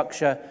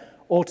infrastructure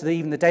or to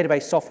even the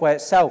database software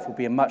itself, would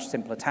be a much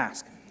simpler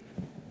task.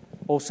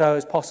 Also,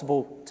 it's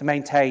possible to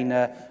maintain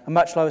a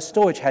much lower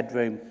storage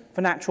headroom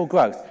for natural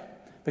growth,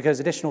 because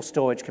additional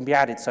storage can be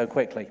added so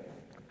quickly.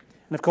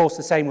 And of course,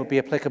 the same would be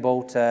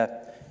applicable to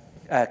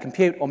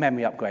compute or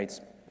memory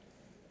upgrades.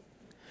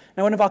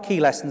 Now, one of our key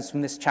lessons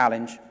from this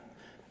challenge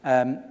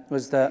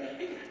was that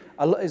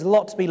there's a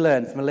lot to be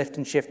learned from a lift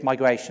and shift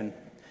migration.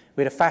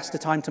 We had a faster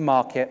time to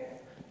market,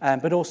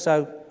 but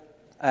also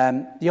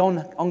the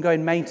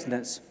ongoing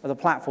maintenance of the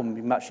platform would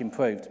be much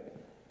improved.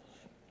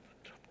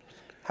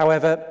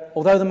 However,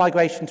 although the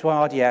migration to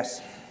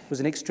RDS was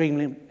an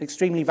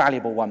extremely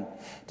valuable one,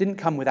 it didn't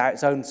come without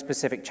its own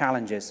specific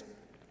challenges.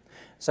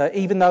 So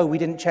even though we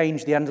didn't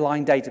change the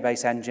underlying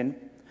database engine,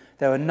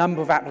 there were a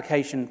number of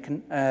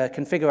application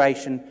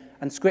configuration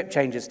and script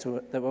changes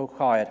that were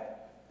required.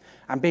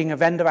 And being a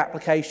vendor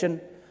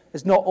application,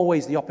 there's not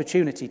always the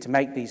opportunity to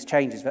make these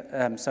changes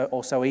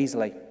so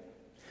easily.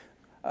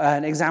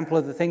 An example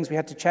of the things we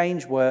had to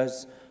change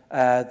was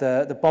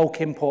the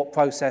bulk import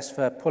process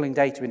for pulling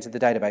data into the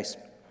database.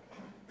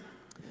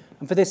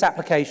 And for this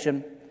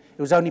application,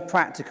 it was only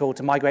practical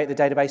to migrate the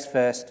database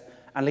first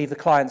and leave the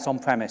clients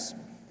on-premise.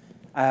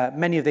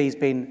 Many of these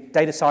being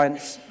data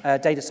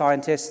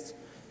scientists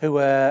who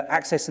were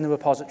accessing the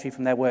repository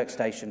from their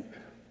workstation.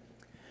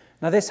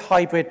 Now, this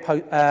hybrid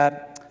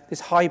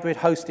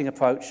hosting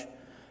approach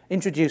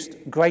introduced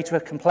greater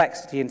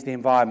complexity into the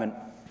environment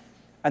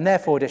and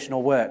therefore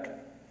additional work.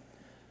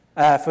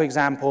 For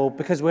example,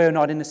 because we're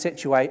not in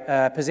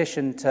a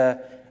position to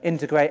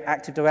integrate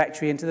Active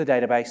Directory into the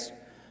database,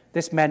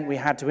 this meant we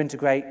had to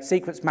integrate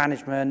secrets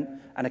management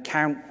and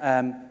account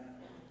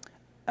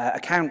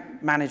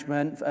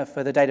management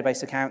for the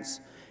database accounts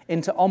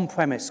into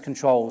on-premise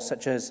controls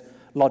such as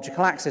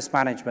logical access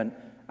management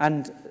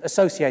and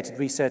associated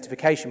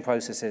recertification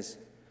processes.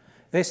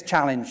 This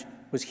challenge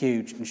was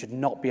huge and should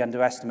not be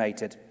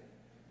underestimated.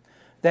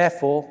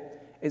 Therefore,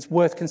 it's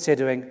worth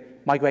considering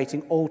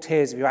migrating all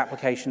tiers of your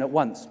application at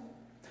once.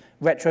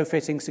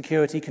 Retrofitting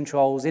security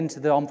controls into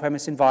the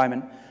on-premise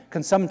environment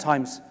can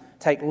sometimes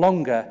take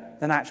longer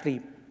than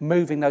actually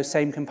moving those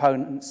same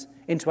components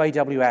into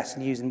AWS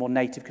and using more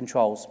native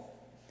controls.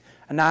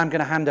 And now I'm going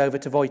to hand over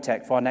to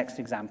Wojtek for our next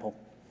example.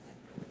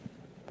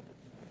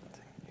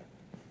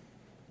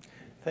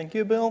 Thank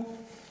you, Bill.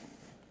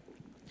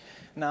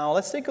 Now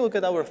let's take a look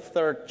at our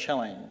third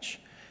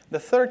challenge. The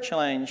third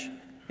challenge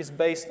is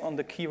based on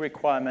the key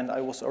requirement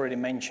I was already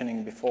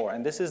mentioning before,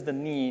 and this is the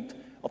need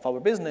of our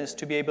business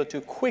to be able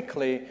to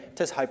quickly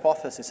test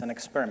hypotheses and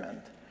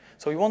experiment.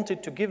 So we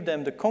wanted to give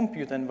them the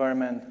compute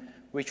environment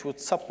which would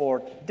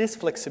support this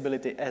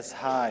flexibility as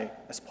high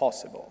as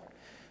possible.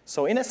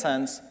 So in a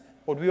sense,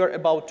 what we were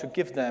about to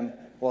give them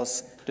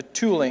was the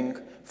tooling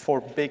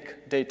for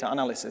big data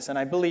analysis. And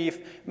I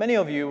believe many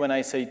of you, when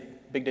I say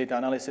big data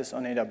analysis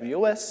on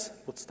AWS,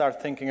 would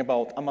start thinking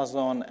about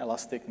Amazon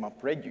Elastic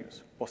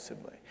MapReduce,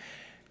 possibly.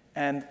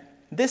 And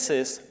this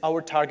is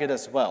our target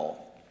as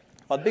well.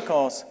 But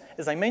because,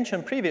 as I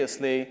mentioned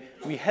previously,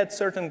 we had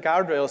certain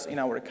guardrails in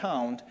our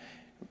account,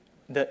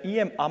 the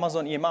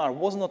Amazon EMR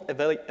was not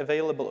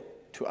available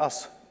to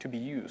us to be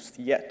used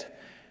yet.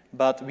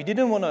 But we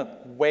didn't want to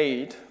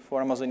wait for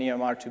Amazon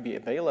EMR to be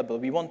available.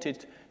 We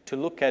wanted to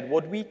look at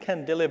what we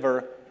can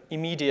deliver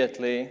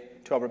immediately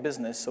to our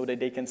business so that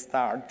they can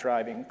start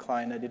driving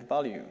client added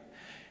value.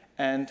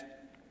 And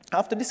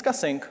after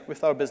discussing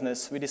with our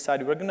business, we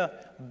decided we're going to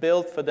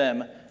build for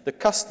them the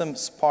custom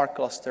Spark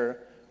cluster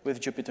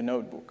with Jupyter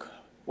Notebook.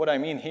 What I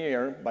mean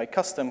here by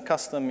custom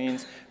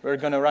means we're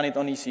going to run it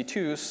on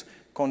EC2s,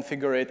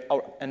 configure it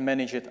and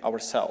manage it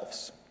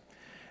ourselves.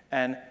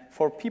 And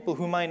for people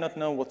who might not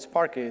know what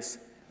Spark is,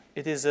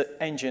 it is an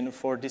engine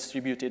for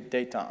distributed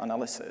data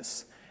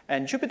analysis.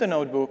 And Jupyter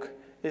Notebook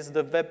is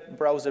the web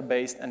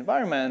browser-based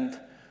environment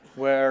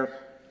where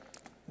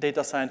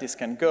data scientists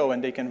can go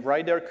and they can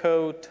write their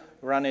code,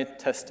 run it,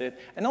 test it,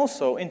 and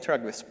also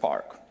interact with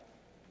Spark.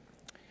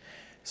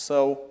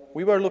 So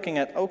we were looking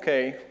at,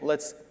 okay,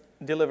 let's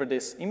deliver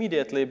this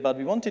immediately, but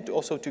we wanted to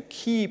also to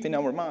keep in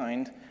our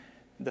mind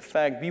the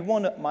fact we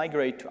want to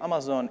migrate to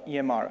Amazon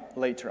EMR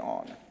later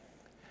on.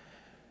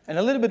 And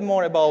a little bit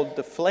more about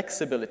the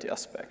flexibility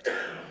aspect.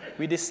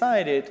 We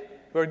decided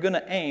we're going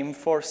to aim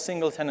for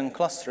single-tenant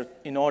cluster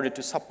in order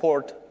to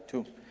support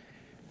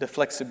the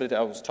flexibility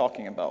I was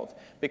talking about,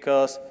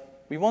 because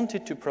we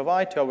wanted to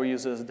provide to our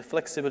users the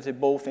flexibility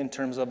both in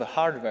terms of the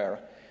hardware,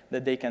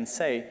 that they can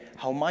say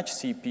how much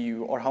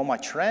CPU or how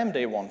much RAM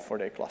they want for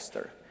their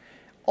cluster.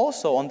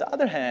 Also, on the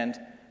other hand,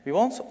 we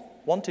also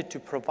wanted to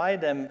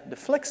provide them the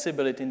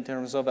flexibility in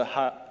terms of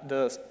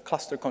the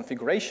cluster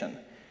configuration,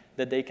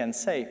 that they can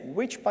say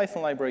which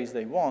Python libraries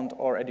they want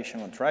or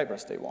additional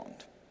drivers they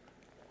want.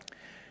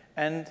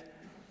 And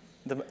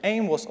the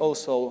aim was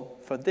also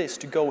for this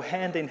to go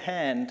hand in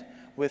hand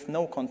with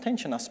no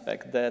contention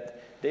aspect,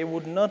 that they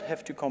would not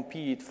have to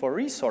compete for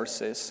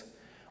resources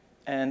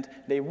and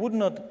they would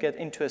not get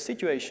into a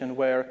situation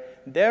where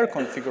their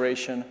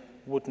configuration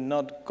would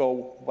not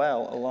go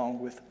well along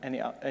with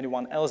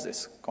anyone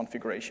else's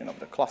configuration of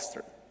the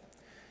cluster.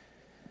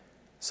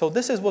 So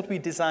this is what we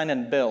design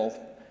and build.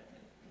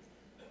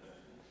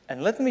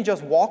 And let me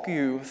just walk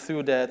you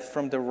through that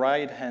from the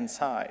right-hand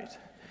side.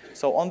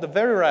 So on the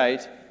very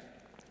right,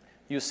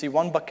 you see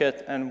one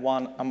bucket and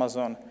one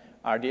Amazon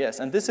RDS.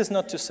 And this is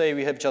not to say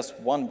we have just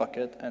one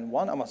bucket and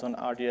one Amazon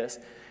RDS.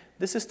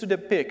 This is to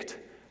depict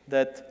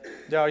that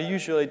there are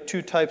usually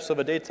two types of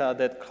a data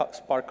that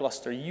Spark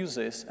Cluster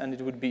uses, and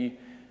it would be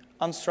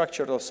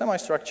unstructured or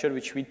semi-structured,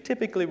 which we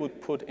typically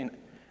would put in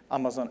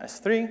Amazon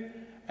S3,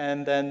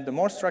 and then the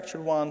more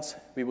structured ones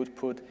we would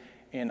put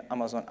in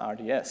Amazon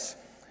RDS.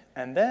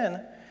 And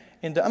then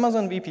in the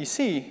Amazon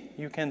VPC,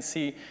 you can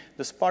see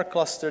the Spark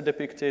cluster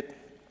depicted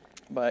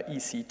by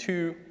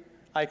EC2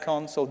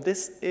 icon. So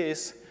this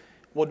is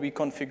what we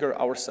configure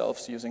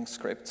ourselves using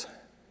scripts.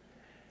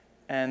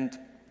 And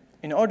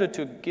in order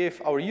to give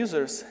our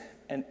users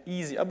an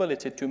easy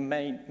ability to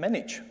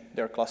manage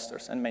their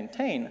clusters and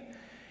maintain,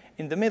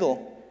 in the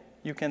middle,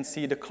 you can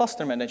see the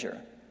cluster manager,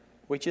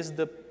 which is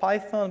the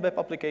Python web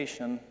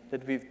application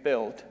that we've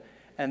built.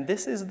 And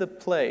this is the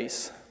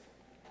place.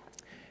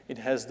 It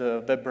has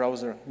the web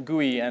browser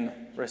GUI and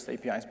REST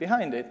APIs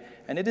behind it.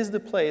 And it is the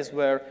place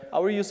where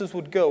our users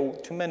would go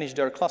to manage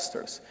their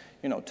clusters,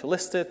 to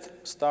list it,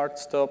 start,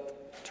 stop,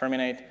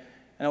 terminate,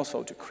 and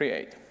also to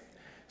create.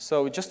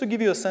 So just to give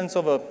you a sense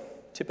of a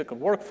typical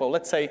workflow,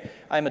 let's say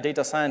I'm a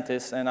data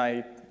scientist and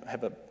I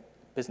have a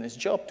business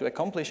job to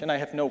accomplish and I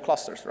have no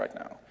clusters right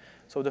now.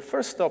 So the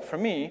first stop for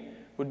me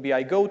would be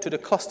I go to the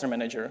cluster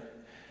manager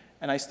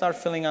and I start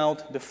filling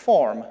out the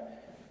form.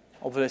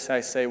 Obviously,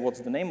 I say what's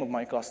the name of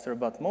my cluster,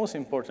 but most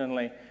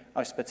importantly,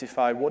 I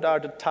specify what are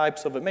the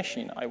types of a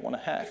machine I want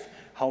to have,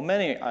 how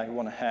many I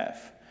want to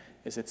have.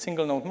 Is it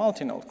single-node,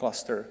 multi-node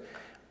cluster?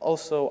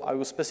 Also, I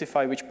will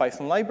specify which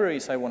Python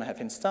libraries I want to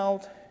have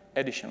installed,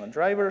 additional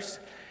drivers.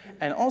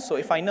 And also,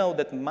 if I know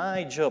that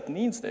my job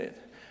needs it,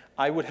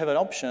 I would have an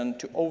option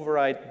to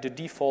override the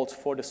defaults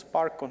for the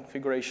Spark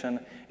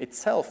configuration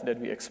itself that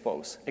we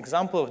expose.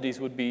 Example of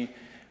these would be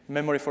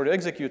memory for the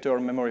executor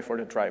or memory for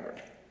the driver.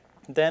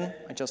 Then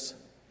I just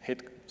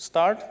hit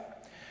start,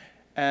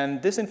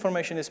 and this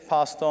information is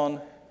passed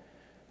on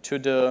to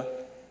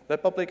the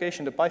web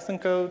application, the Python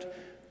code.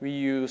 We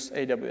use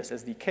AWS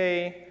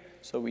SDK,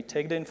 so we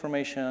take the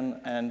information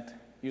and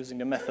using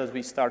the methods,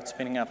 we start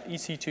spinning up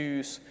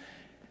EC2s,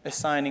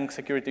 assigning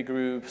security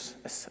groups,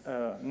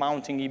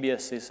 mounting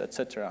EBSs,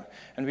 etc.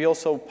 And we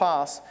also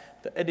pass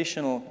the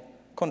additional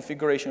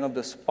configuration of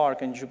the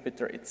Spark and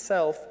Jupyter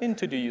itself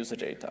into the user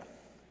data.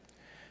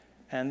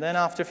 And then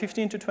after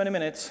 15 to 20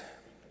 minutes,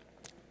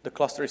 the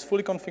cluster is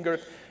fully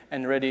configured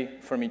and ready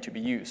for me to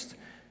be used.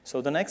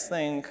 So the next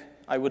thing,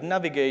 I would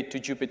navigate to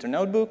Jupyter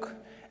Notebook,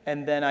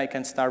 and then I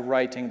can start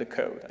writing the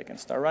code. I can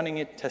start running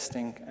it,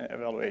 testing, and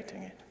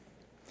evaluating it.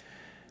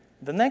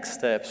 The next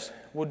steps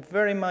would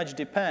very much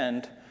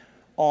depend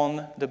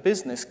on the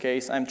business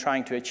case I'm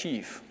trying to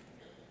achieve.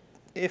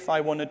 If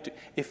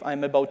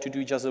I'm about to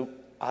do just an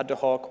ad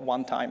hoc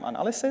one-time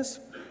analysis,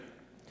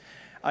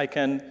 I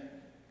can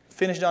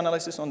finish the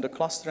analysis on the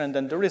cluster, and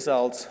then the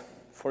results,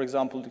 for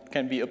example, it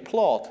can be a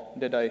plot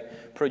that I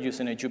produce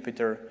in a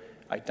Jupyter.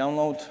 I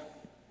download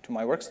to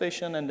my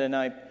workstation, and then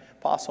I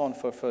pass on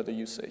for further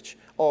usage.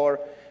 Or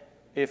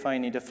if I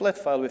need a flat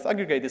file with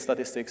aggregated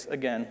statistics,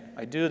 again,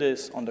 I do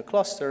this on the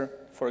cluster,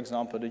 for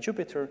example, the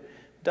Jupyter,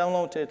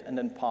 download it, and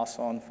then pass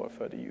on for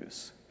further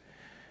use.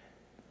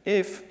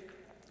 If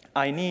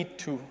I need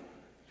to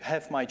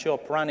have my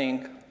job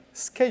running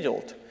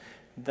scheduled,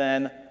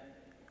 then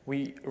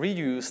we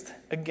reused,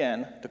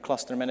 again, the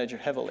cluster manager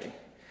heavily.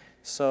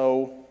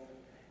 So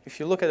if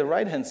you look at the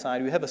right-hand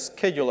side, we have a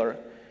scheduler,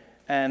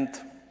 and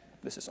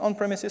this is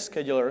on-premises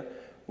scheduler,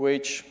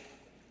 which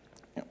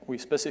we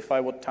specify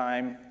what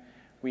time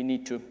we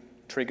need to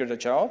trigger the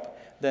job.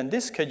 Then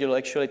this scheduler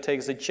actually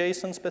takes a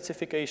JSON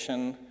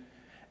specification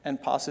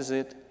and passes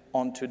it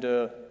onto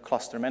the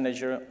cluster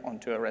manager,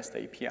 onto a REST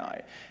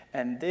API.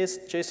 And this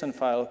JSON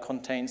file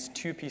contains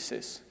two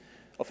pieces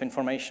of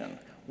information.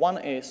 One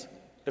is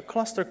the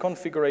cluster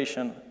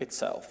configuration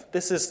itself.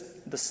 This is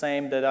the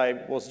same that I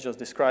was just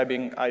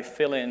describing. I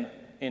fill in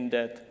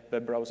that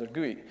web browser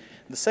GUI.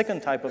 The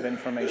second type of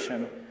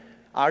information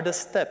are the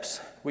steps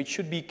which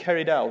should be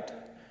carried out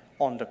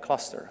on the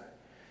cluster.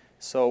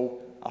 So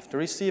after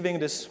receiving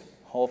this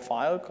whole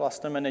file,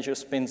 cluster manager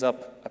spins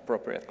up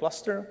appropriate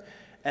cluster,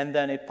 and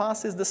then it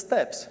passes the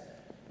steps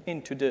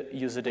into the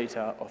user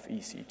data of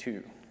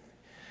EC2.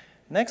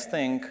 Next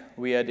thing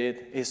we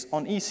added is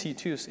on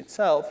EC2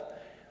 itself,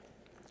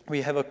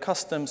 we have a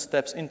custom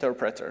steps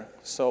interpreter.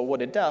 So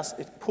what it does,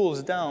 it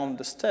pulls down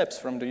the steps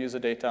from the user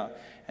data,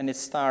 and it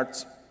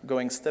starts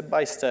going step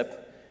by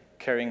step,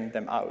 carrying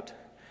them out.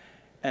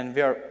 And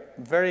we are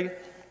very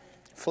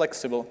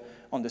flexible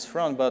on this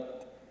front, but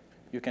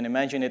you can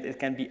imagine it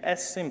can be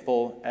as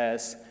simple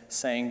as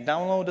saying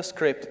download a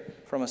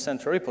script from a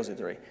central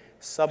repository,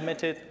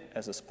 submit it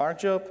as a Spark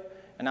job,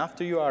 and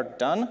after you are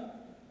done,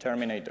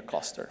 terminate the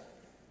cluster.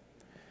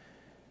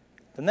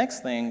 The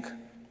next thing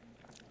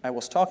I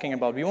was talking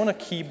about, we want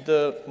to keep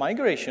the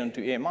migration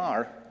to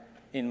EMR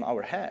in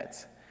our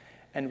heads.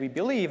 And we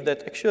believe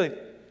that actually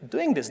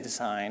doing this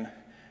design,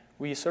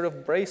 we sort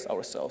of brace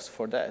ourselves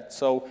for that.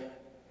 So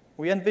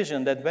we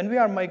envision that when we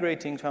are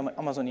migrating to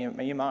Amazon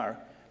EMR,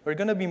 we're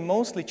going to be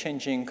mostly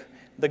changing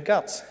the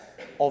guts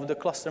of the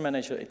cluster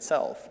manager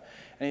itself.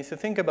 And if you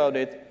think about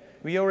it,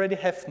 we already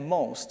have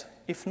most,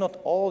 if not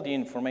all, the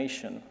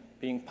information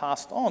being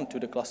passed on to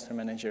the cluster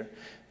manager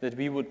that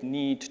we would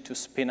need to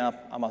spin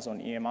up Amazon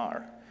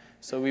EMR.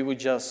 So we would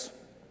just,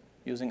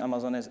 using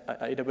Amazon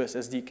AWS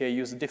SDK,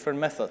 use different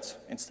methods.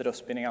 Instead of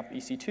spinning up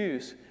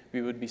EC2s,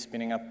 we would be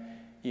spinning up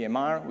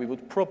EMR. We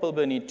would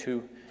probably need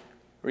to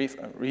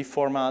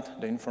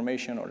reformat the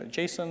information or the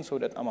JSON so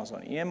that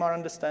Amazon EMR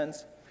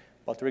understands.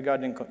 But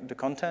regarding the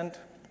content,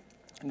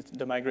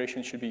 the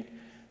migration should be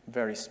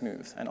very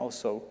smooth and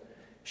also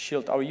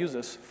shield our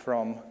users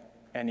from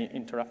any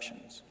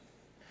interruptions.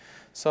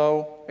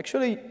 So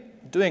actually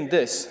doing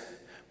this,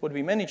 what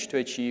we managed to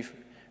achieve,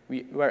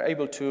 we were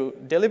able to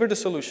deliver the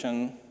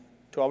solution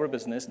to our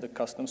business, the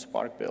custom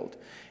Spark build,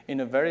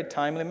 in a very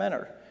timely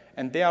manner.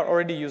 And they are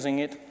already using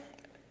it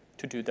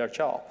to do their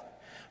job.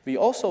 We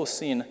also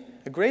seen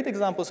great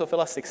examples of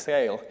elastic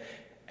scale.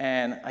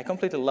 And I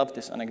completely love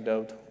this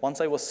anecdote.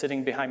 Once I was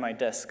sitting behind my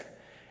desk,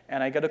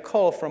 and I got a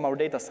call from our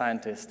data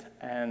scientist.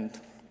 And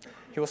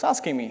he was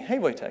asking me, hey,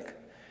 Wojtek,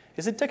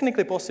 is it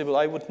technically possible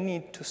I would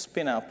need to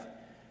spin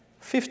up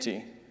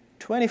 50,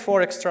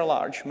 24 extra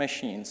large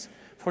machines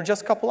for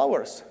just a couple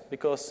hours?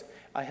 Because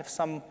I have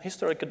some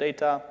historical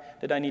data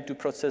that I need to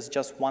process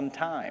just one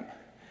time.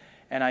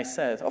 And I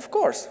said, of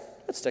course,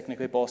 that's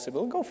technically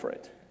possible. Go for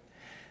it.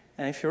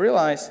 And if you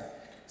realize,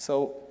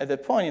 so at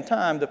that point in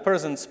time, the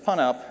person spun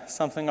up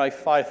something like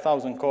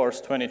 5,000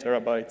 cores, 20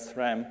 terabytes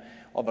RAM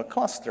of a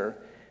cluster,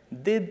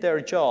 did their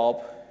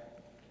job,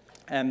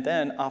 and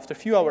then after a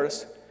few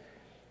hours,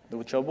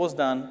 the job was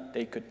done.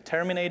 They could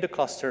terminate the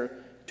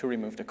cluster to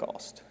remove the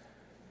cost.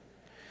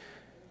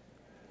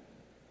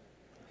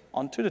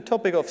 Onto the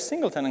topic of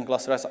single-tenant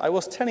clusters, I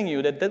was telling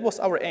you that that was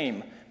our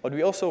aim, but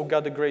we also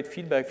got the great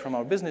feedback from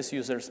our business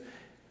users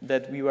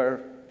that we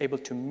were able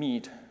to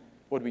meet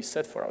what we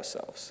set for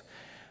ourselves.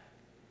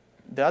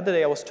 The other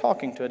day, I was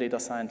talking to a data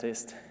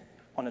scientist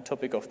on the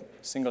topic of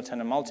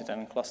single-tenant,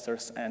 multi-tenant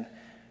clusters and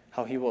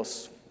how he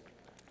was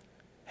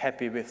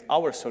happy with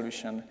our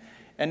solution.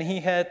 And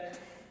he had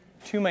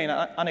two main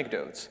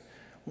anecdotes.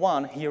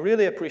 One, he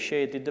really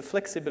appreciated the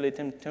flexibility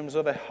in terms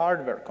of a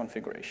hardware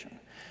configuration,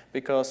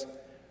 because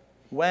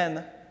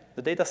when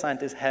the data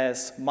scientist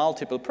has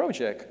multiple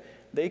projects,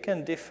 they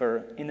can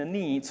differ in the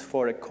needs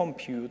for a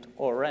compute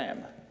or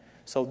RAM.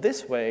 So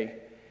this way,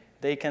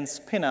 they can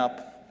spin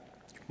up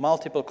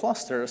multiple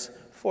clusters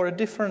for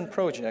different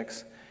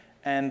projects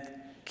and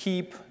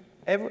keep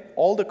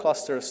all the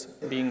clusters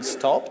being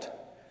stopped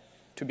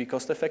to be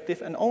cost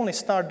effective and only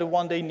start the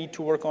one they need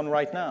to work on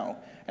right now.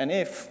 And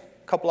if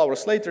a couple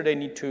hours later they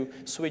need to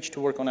switch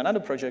to work on another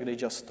project, they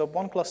just stop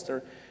one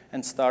cluster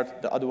and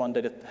start the other one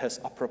that has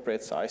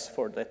appropriate size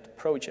for that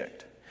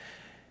project.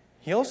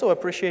 He also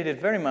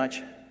appreciated very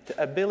much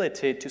the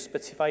ability to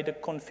specify the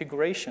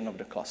configuration of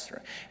the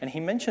cluster. And he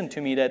mentioned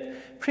to me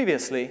that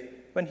previously,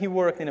 when he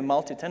worked in a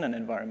multi-tenant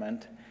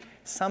environment,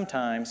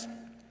 sometimes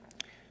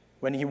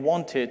when he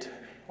wanted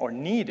or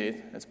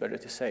needed, that's better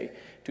to say,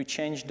 to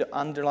change the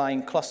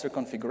underlying cluster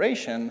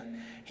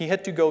configuration, he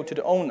had to go to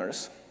the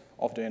owners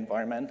of the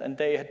environment, and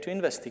they had to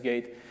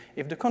investigate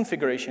if the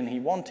configuration he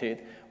wanted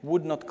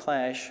would not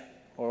clash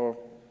or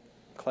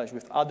clash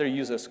with other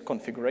users'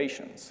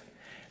 configurations.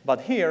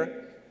 But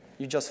here,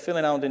 you just fill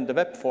it out in the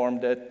web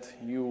form that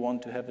you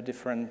want to have a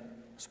different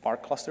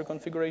Spark cluster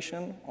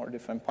configuration or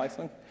different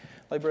Python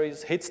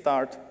libraries, hit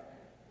start,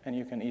 and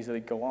you can easily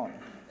go on.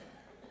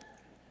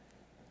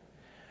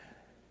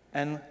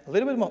 And a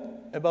little bit more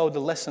about the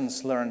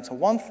lessons learned. So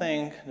one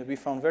thing that we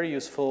found very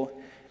useful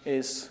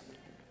is,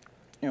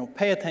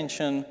 pay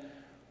attention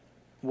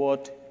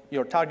what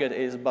your target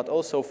is, but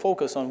also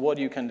focus on what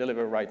you can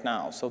deliver right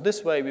now. So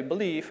this way, we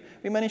believe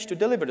we managed to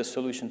deliver the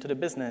solution to the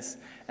business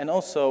and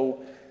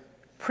also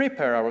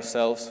prepare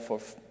ourselves for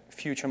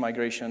future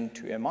migration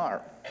to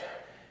MR.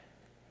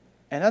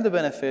 Another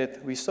benefit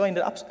we saw in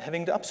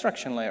having the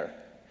abstraction layer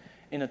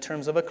in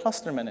terms of a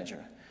cluster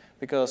manager,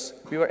 because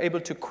we were able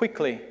to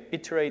quickly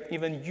iterate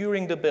even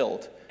during the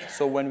build.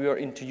 So when we were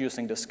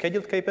introducing the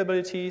scheduled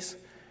capabilities,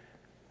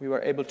 we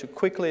were able to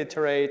quickly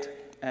iterate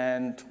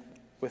and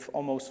with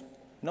almost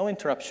no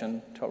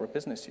interruption to our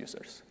business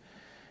users.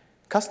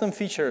 Custom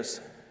features,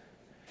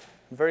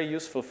 very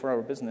useful for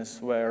our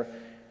business, where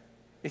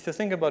if you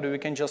think about it, we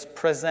can just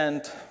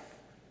present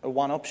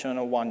one option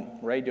or one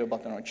radio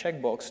button or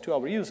checkbox to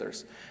our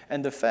users.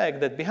 And the fact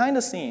that behind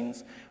the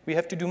scenes, we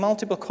have to do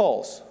multiple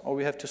calls, or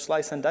we have to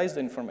slice and dice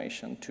the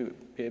information to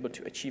be able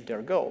to achieve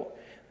their goal,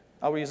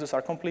 our users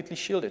are completely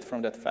shielded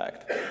from that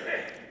fact.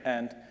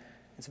 And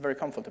it's very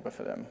comfortable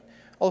for them.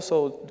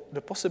 Also,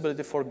 the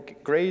possibility for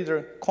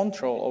greater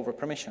control over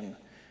permission.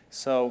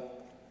 So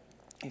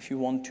if you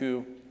want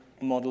to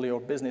model your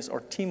business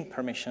or team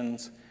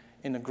permissions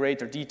in the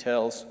greater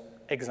details,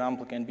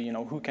 example can be,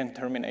 who can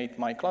terminate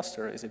my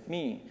cluster? Is it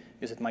me?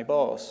 Is it my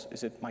boss?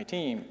 Is it my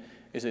team?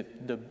 Is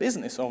it the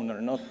business owner,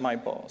 not my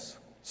boss?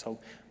 So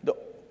the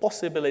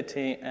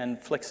possibility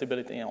and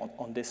flexibility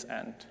on this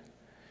end.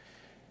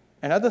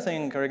 Another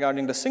thing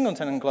regarding the single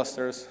tenant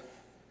clusters,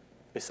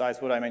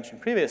 besides what I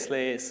mentioned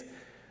previously, is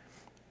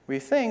we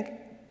think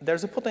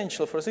there's a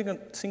potential for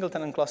single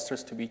tenant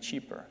clusters to be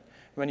cheaper.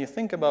 When you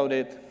think about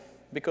it,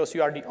 because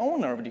you are the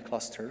owner of the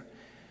cluster,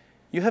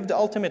 you have the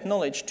ultimate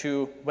knowledge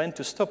to when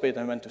to stop it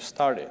and when to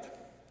start it.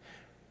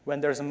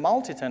 When there's a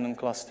multi-tenant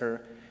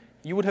cluster,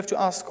 you would have to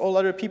ask all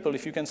other people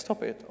if you can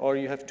stop it, or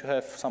you have to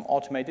have some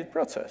automated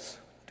process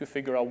to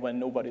figure out when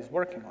nobody's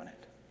working on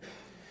it.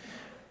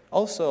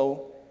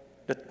 Also,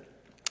 the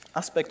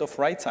aspect of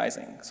right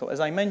sizing. So as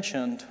I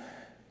mentioned,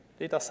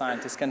 data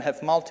scientists can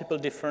have multiple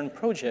different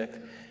projects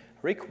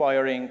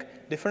requiring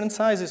different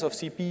sizes of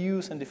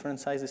CPUs and different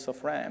sizes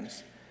of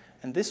RAMs.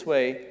 And this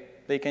way,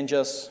 they can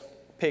just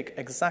pick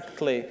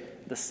exactly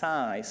the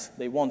size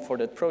they want for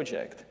that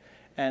project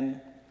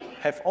and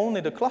have only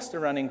the cluster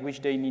running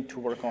which they need to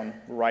work on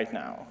right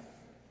now.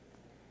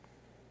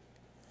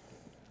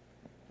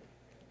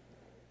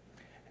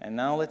 And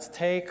now let's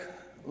take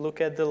a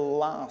look at the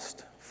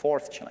last,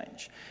 fourth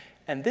challenge.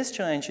 And this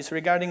challenge is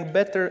regarding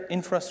better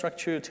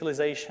infrastructure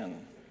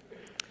utilization.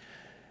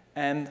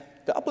 And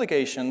the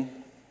application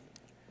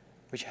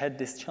which had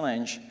this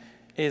challenge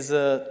is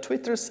a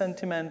Twitter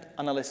sentiment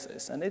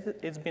analysis, and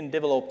it's been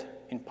developed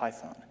in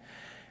Python.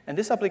 And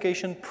this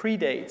application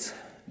predates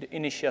the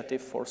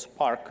initiative for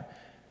Spark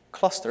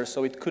clusters,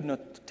 so it could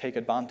not take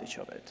advantage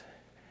of it.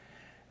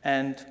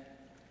 And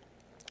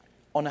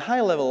on a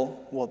high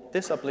level, what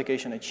this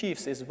application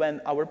achieves is when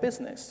our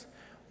business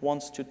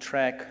wants to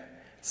track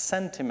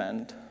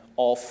sentiment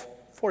of,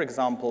 for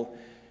example,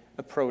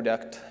 a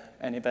product,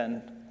 an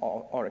event,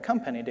 or a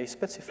company, they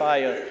specify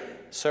a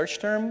search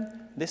term.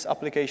 This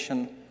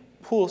application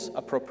pulls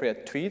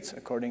appropriate tweets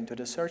according to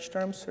the search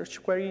terms,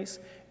 search queries.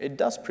 It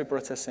does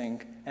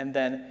pre-processing, and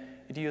then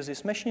it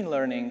uses machine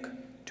learning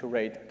to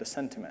rate the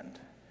sentiment.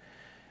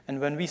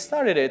 And when we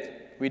started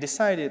it, we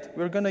decided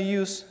we're going to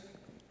use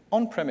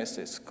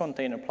on-premises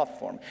container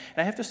platform.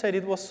 And I have to say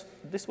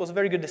this was a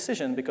very good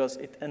decision because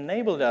it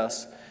enabled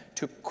us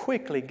to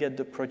quickly get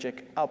the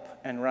project up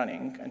and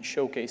running and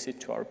showcase it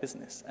to our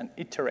business and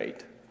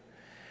iterate.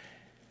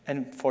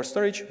 And for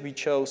storage, we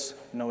chose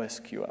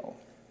NoSQL.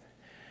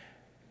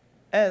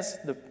 As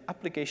the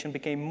application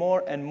became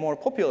more and more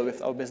popular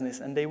with our business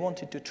and they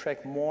wanted to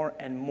track more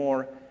and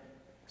more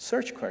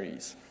search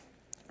queries,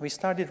 we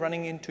started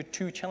running into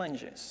two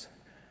challenges.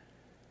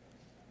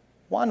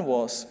 One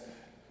was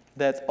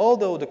that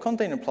although the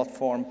container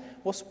platform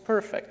was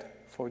perfect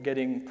for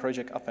getting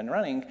project up and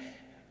running,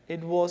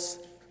 it was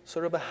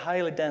sort of a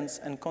highly dense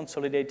and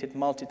consolidated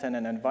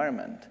multi-tenant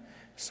environment.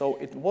 So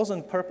it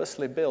wasn't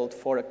purposely built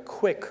for a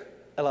quick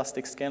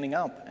elastic scaling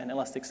up and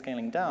elastic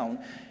scaling down,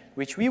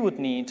 which we would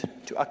need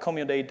to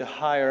accommodate the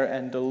higher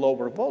and the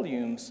lower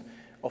volumes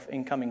of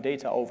incoming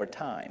data over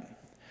time.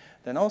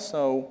 Then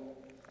also,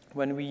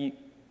 when we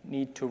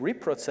need to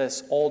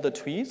reprocess all the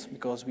tweets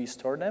because we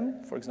store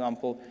them, for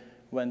example,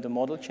 when the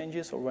model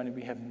changes or when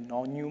we have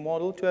no new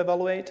model to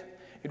evaluate,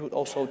 it would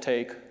also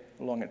take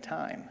a longer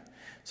time.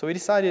 So we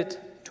decided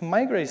to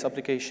migrate this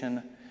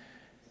application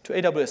to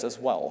AWS as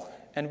well.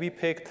 And we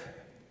picked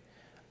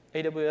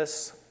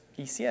AWS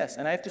ECS.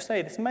 And I have to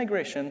say, this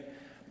migration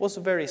was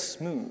very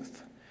smooth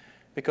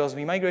because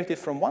we migrated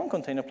from one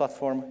container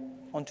platform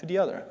onto the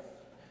other.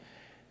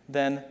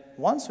 Then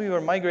once we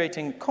were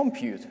migrating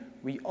compute,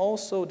 we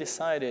also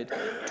decided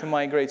to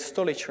migrate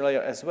storage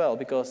layer as well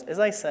because, as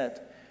I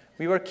said,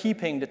 we were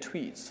keeping the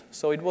tweets.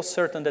 So it was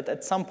certain that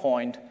at some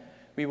point,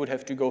 we would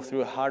have to go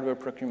through a hardware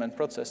procurement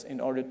process in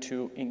order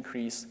to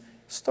increase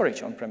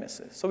storage on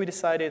premises. So we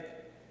decided,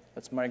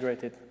 let's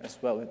migrate it as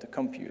well with the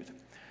compute.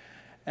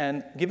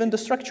 And given the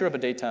structure of the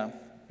data,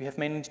 we have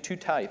mainly two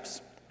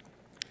types.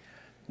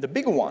 The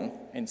big one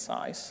in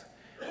size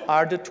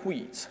are the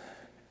tweets.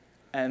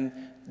 And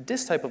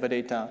this type of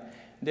data,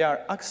 they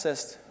are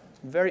accessed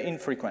very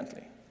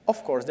infrequently.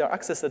 Of course, they are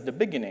accessed at the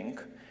beginning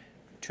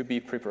to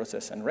be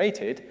preprocessed and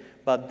rated,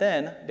 but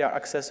then they are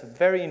accessed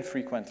very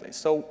infrequently.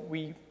 So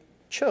we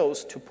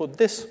chose to put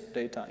this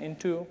data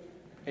into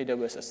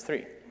AWS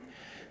S3.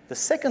 The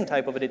second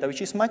type of data,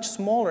 which is much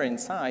smaller in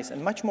size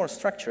and much more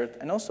structured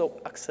and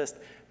also accessed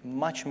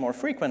much more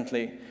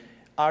frequently,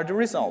 are the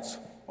results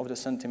of the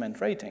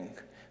sentiment rating.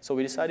 So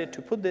we decided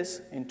to put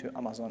this into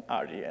Amazon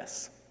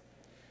RDS.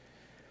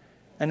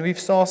 And we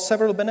saw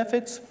several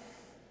benefits: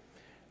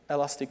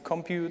 elastic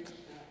compute,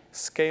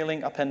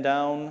 scaling up and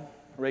down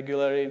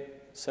regularly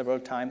several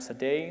times a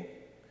day.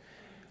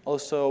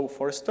 Also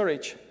for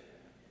storage,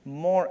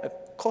 more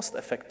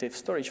cost-effective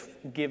storage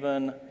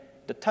given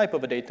the type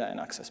of data and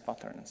access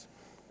patterns.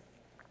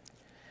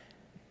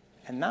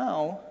 And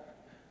now,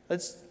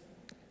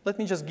 let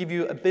me just give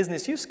you a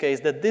business use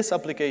case that this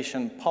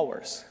application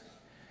powers.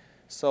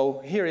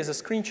 So here is a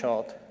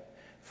screenshot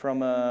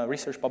from a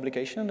research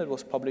publication that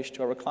was published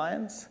to our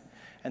clients.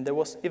 And there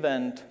was an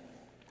event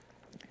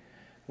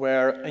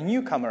where a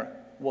newcomer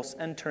was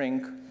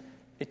entering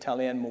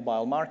Italian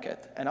mobile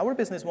market. And our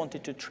business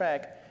wanted to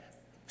track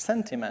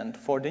sentiment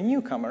for the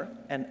newcomer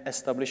and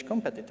established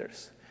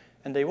competitors.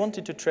 And they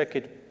wanted to track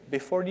it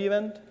before the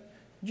event,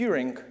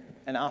 during,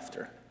 and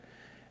after.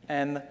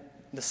 And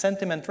the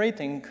sentiment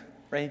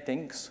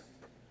ratings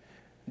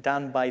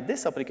done by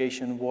this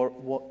application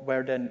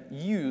were then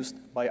used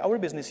by our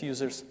business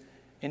users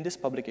in this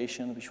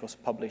publication, which was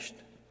published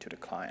to the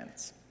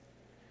clients.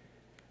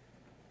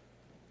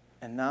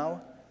 And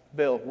now,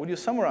 Bill, would you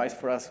summarize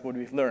for us what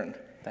we've learned?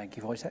 Thank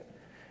you, Wojtek.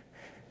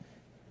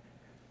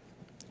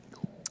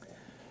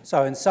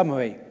 So in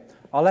summary,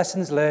 our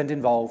lessons learned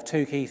involve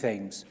two key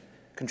themes: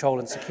 control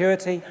and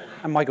security,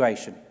 and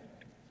migration.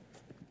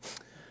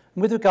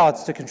 And with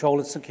regards to control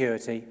and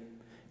security,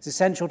 it's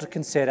essential to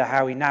consider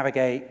how we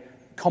navigate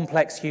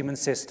complex human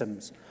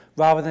systems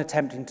rather than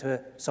attempting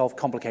to solve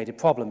complicated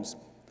problems.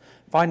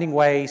 Finding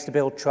ways to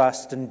build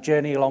trust and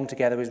journey along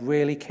together is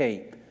really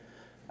key.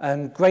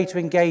 And greater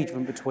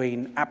engagement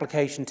between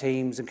application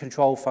teams and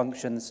control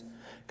functions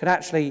can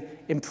actually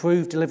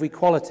improve delivery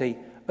quality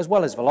as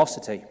well as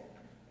velocity.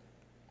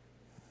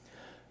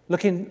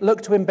 Look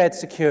to embed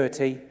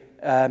security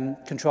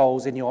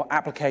controls in your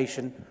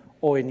application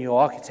or in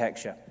your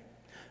architecture.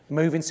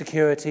 Moving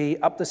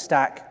security up the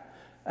stack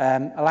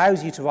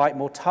allows you to write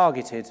more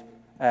targeted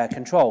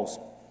controls.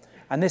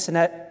 And this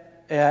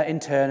in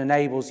turn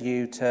enables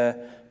you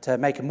to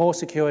make a more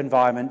secure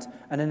environment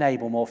and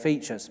enable more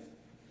features.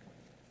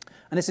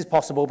 And this is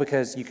possible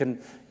because you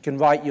can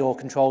write your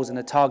controls in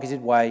a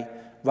targeted way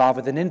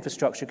rather than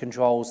infrastructure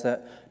controls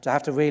that to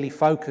have to really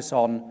focus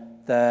on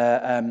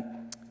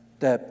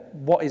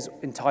what is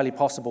entirely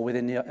possible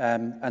within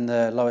and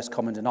the lowest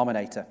common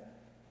denominator.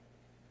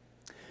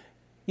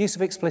 Use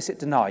of explicit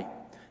deny.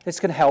 This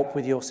can help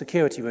with your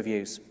security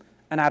reviews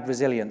and add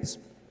resilience.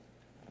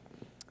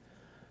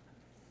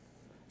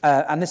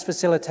 And this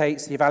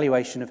facilitates the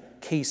evaluation of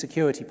key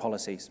security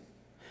policies.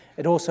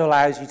 It also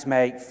allows you to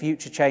make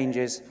future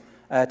changes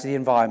to the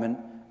environment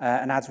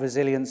and adds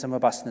resilience and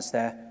robustness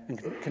there and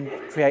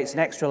creates an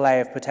extra layer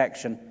of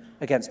protection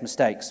against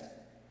mistakes.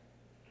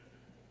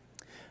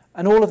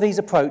 And all of these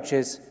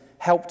approaches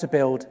help to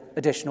build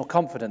additional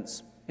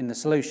confidence in the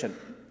solution.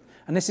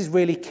 And this is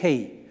really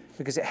key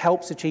because it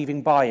helps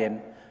achieving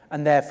buy-in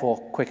and therefore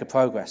quicker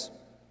progress.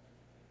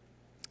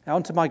 Now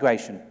on to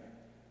migration.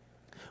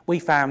 We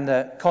found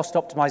that cost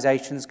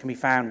optimizations can be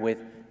found with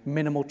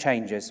minimal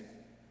changes.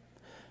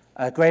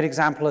 A great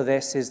example of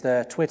this is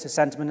the Twitter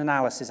sentiment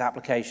analysis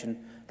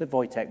application that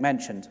Wojtek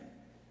mentioned.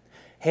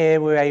 Here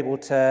we're able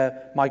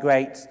to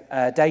migrate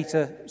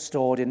data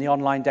stored in the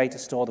online data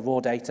store, the raw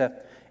data,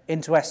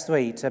 into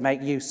S3 to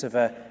make use of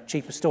a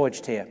cheaper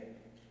storage tier.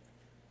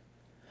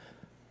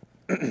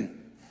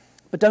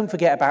 But don't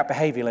forget about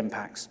behavioral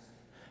impacts.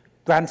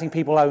 Granting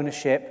people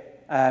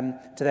ownership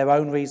to their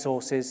own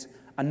resources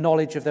and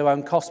knowledge of their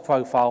own cost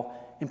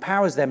profile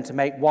empowers them to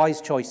make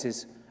wise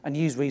choices and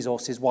use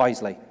resources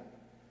wisely.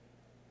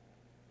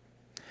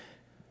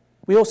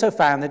 We also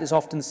found that it's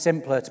often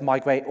simpler to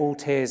migrate all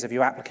tiers of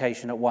your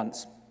application at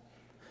once.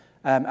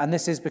 And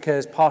this is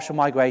because partial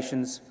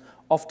migrations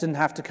often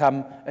have to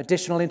come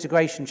additional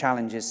integration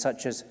challenges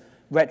such as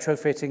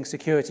retrofitting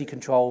security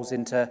controls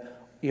into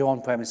your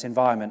on-premise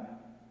environment.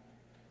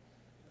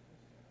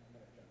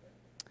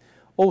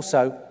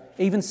 Also,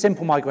 even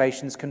simple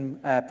migrations can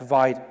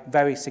provide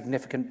very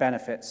significant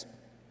benefits.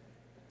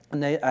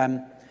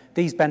 And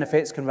these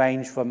benefits can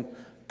range from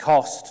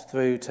cost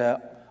through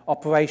to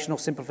operational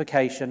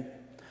simplification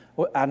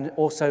and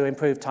also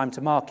improved time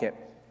to market.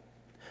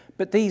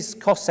 But these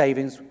cost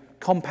savings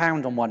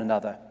compound on one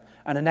another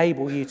and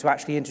enable you to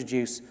actually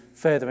introduce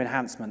further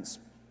enhancements.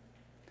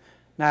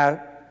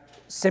 Now,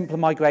 simpler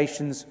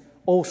migrations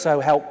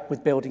also help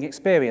with building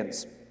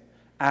experience,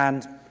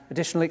 and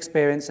additional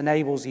experience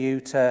enables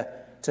you to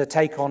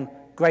take on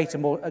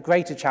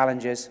greater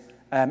challenges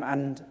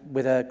and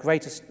with a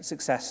greater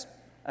success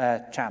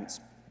chance.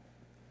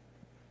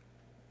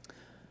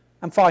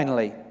 And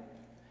finally,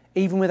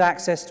 even with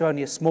access to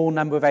only a small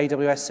number of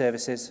AWS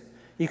services,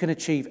 you can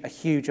achieve a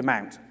huge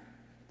amount.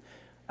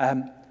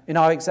 In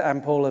our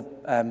example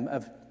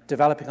of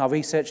developing our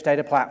research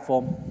data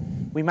platform,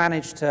 we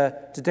managed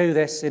to do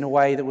this in a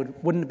way that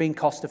wouldn't have been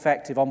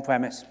cost-effective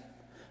on-premise,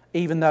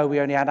 even though we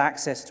only had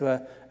access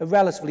to a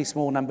relatively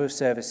small number of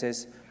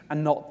services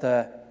and not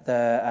the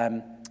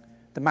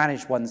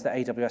managed ones that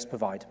AWS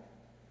provide.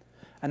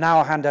 And now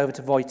I'll hand over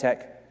to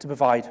Wojtek to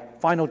provide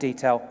final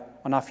detail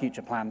on our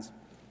future plans.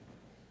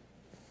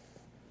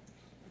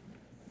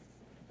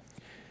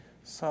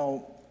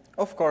 So,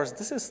 of course,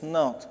 this is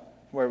not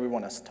where we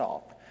want to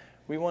stop.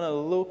 We want to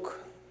look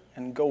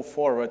and go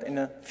forward in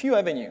a few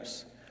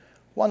avenues.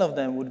 One of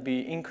them would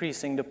be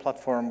increasing the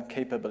platform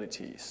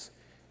capabilities,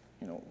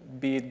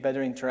 be it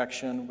better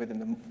interaction within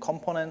the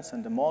components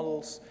and the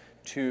models,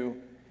 to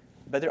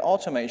better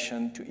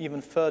automation, to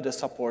even further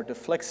support the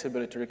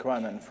flexibility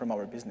requirement from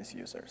our business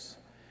users.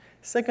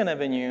 Second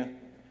avenue,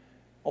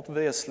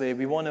 obviously,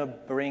 we want to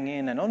bring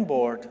in and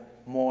onboard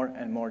more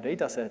and more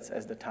data sets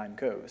as the time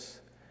goes.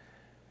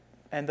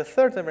 And the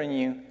third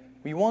avenue,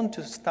 we want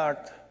to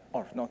start,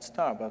 or not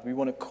start, but we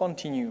want to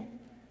continue,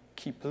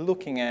 keep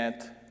looking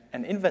at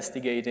and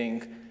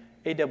investigating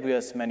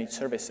AWS managed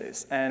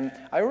services. And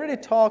I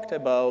already talked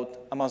about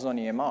Amazon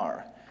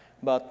EMR,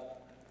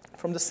 but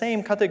from the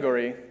same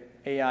category,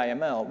 AI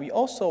ML, we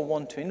also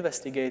want to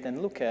investigate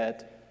and look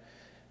at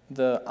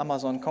the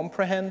Amazon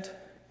Comprehend,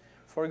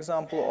 for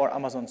example, or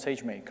Amazon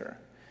SageMaker.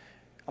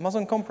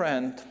 Amazon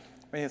Comprehend,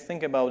 when you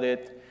think about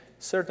it,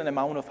 certain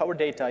amount of our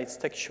data is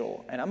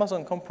textual, and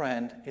Amazon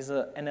Comprehend is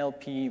an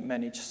NLP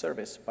managed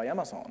service by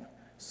Amazon.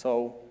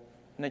 So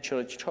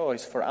natural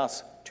choice for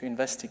us to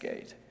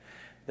investigate.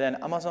 Then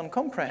Amazon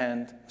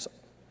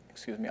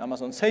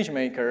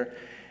SageMaker,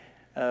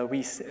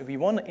 we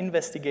want to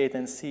investigate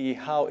and see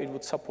how it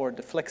would support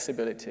the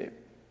flexibility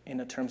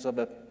in terms of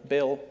a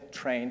build,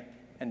 train,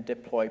 and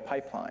deploy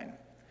pipeline.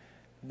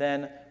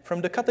 Then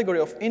from the category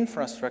of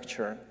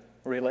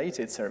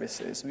infrastructure-related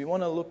services, we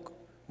want to look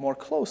more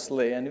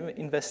closely and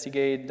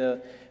investigate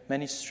the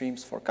managed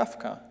streams for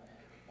Kafka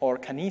or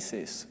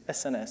Kinesis,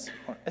 SNS,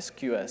 or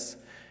SQS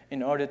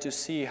in order to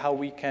see how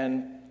we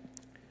can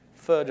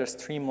further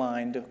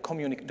streamline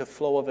the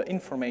flow of the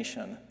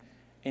information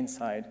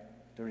inside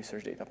the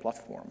research data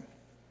platform.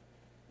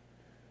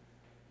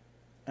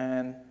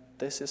 And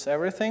this is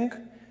everything.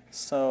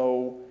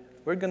 So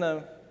we're going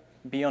to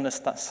be on the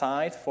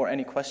side for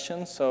any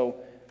questions. So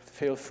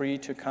feel free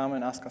to come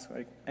and ask us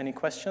any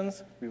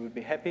questions. We would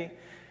be happy.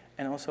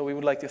 And also, we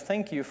would like to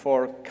thank you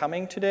for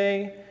coming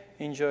today.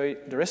 Enjoy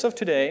the rest of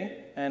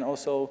today and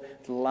also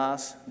the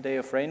last day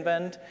of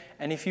re:Invent.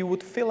 And if you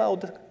would fill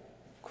out the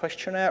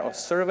questionnaire or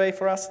survey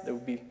for us,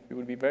 we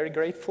would be very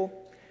grateful.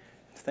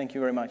 Thank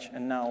you very much.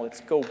 And now let's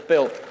go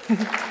build.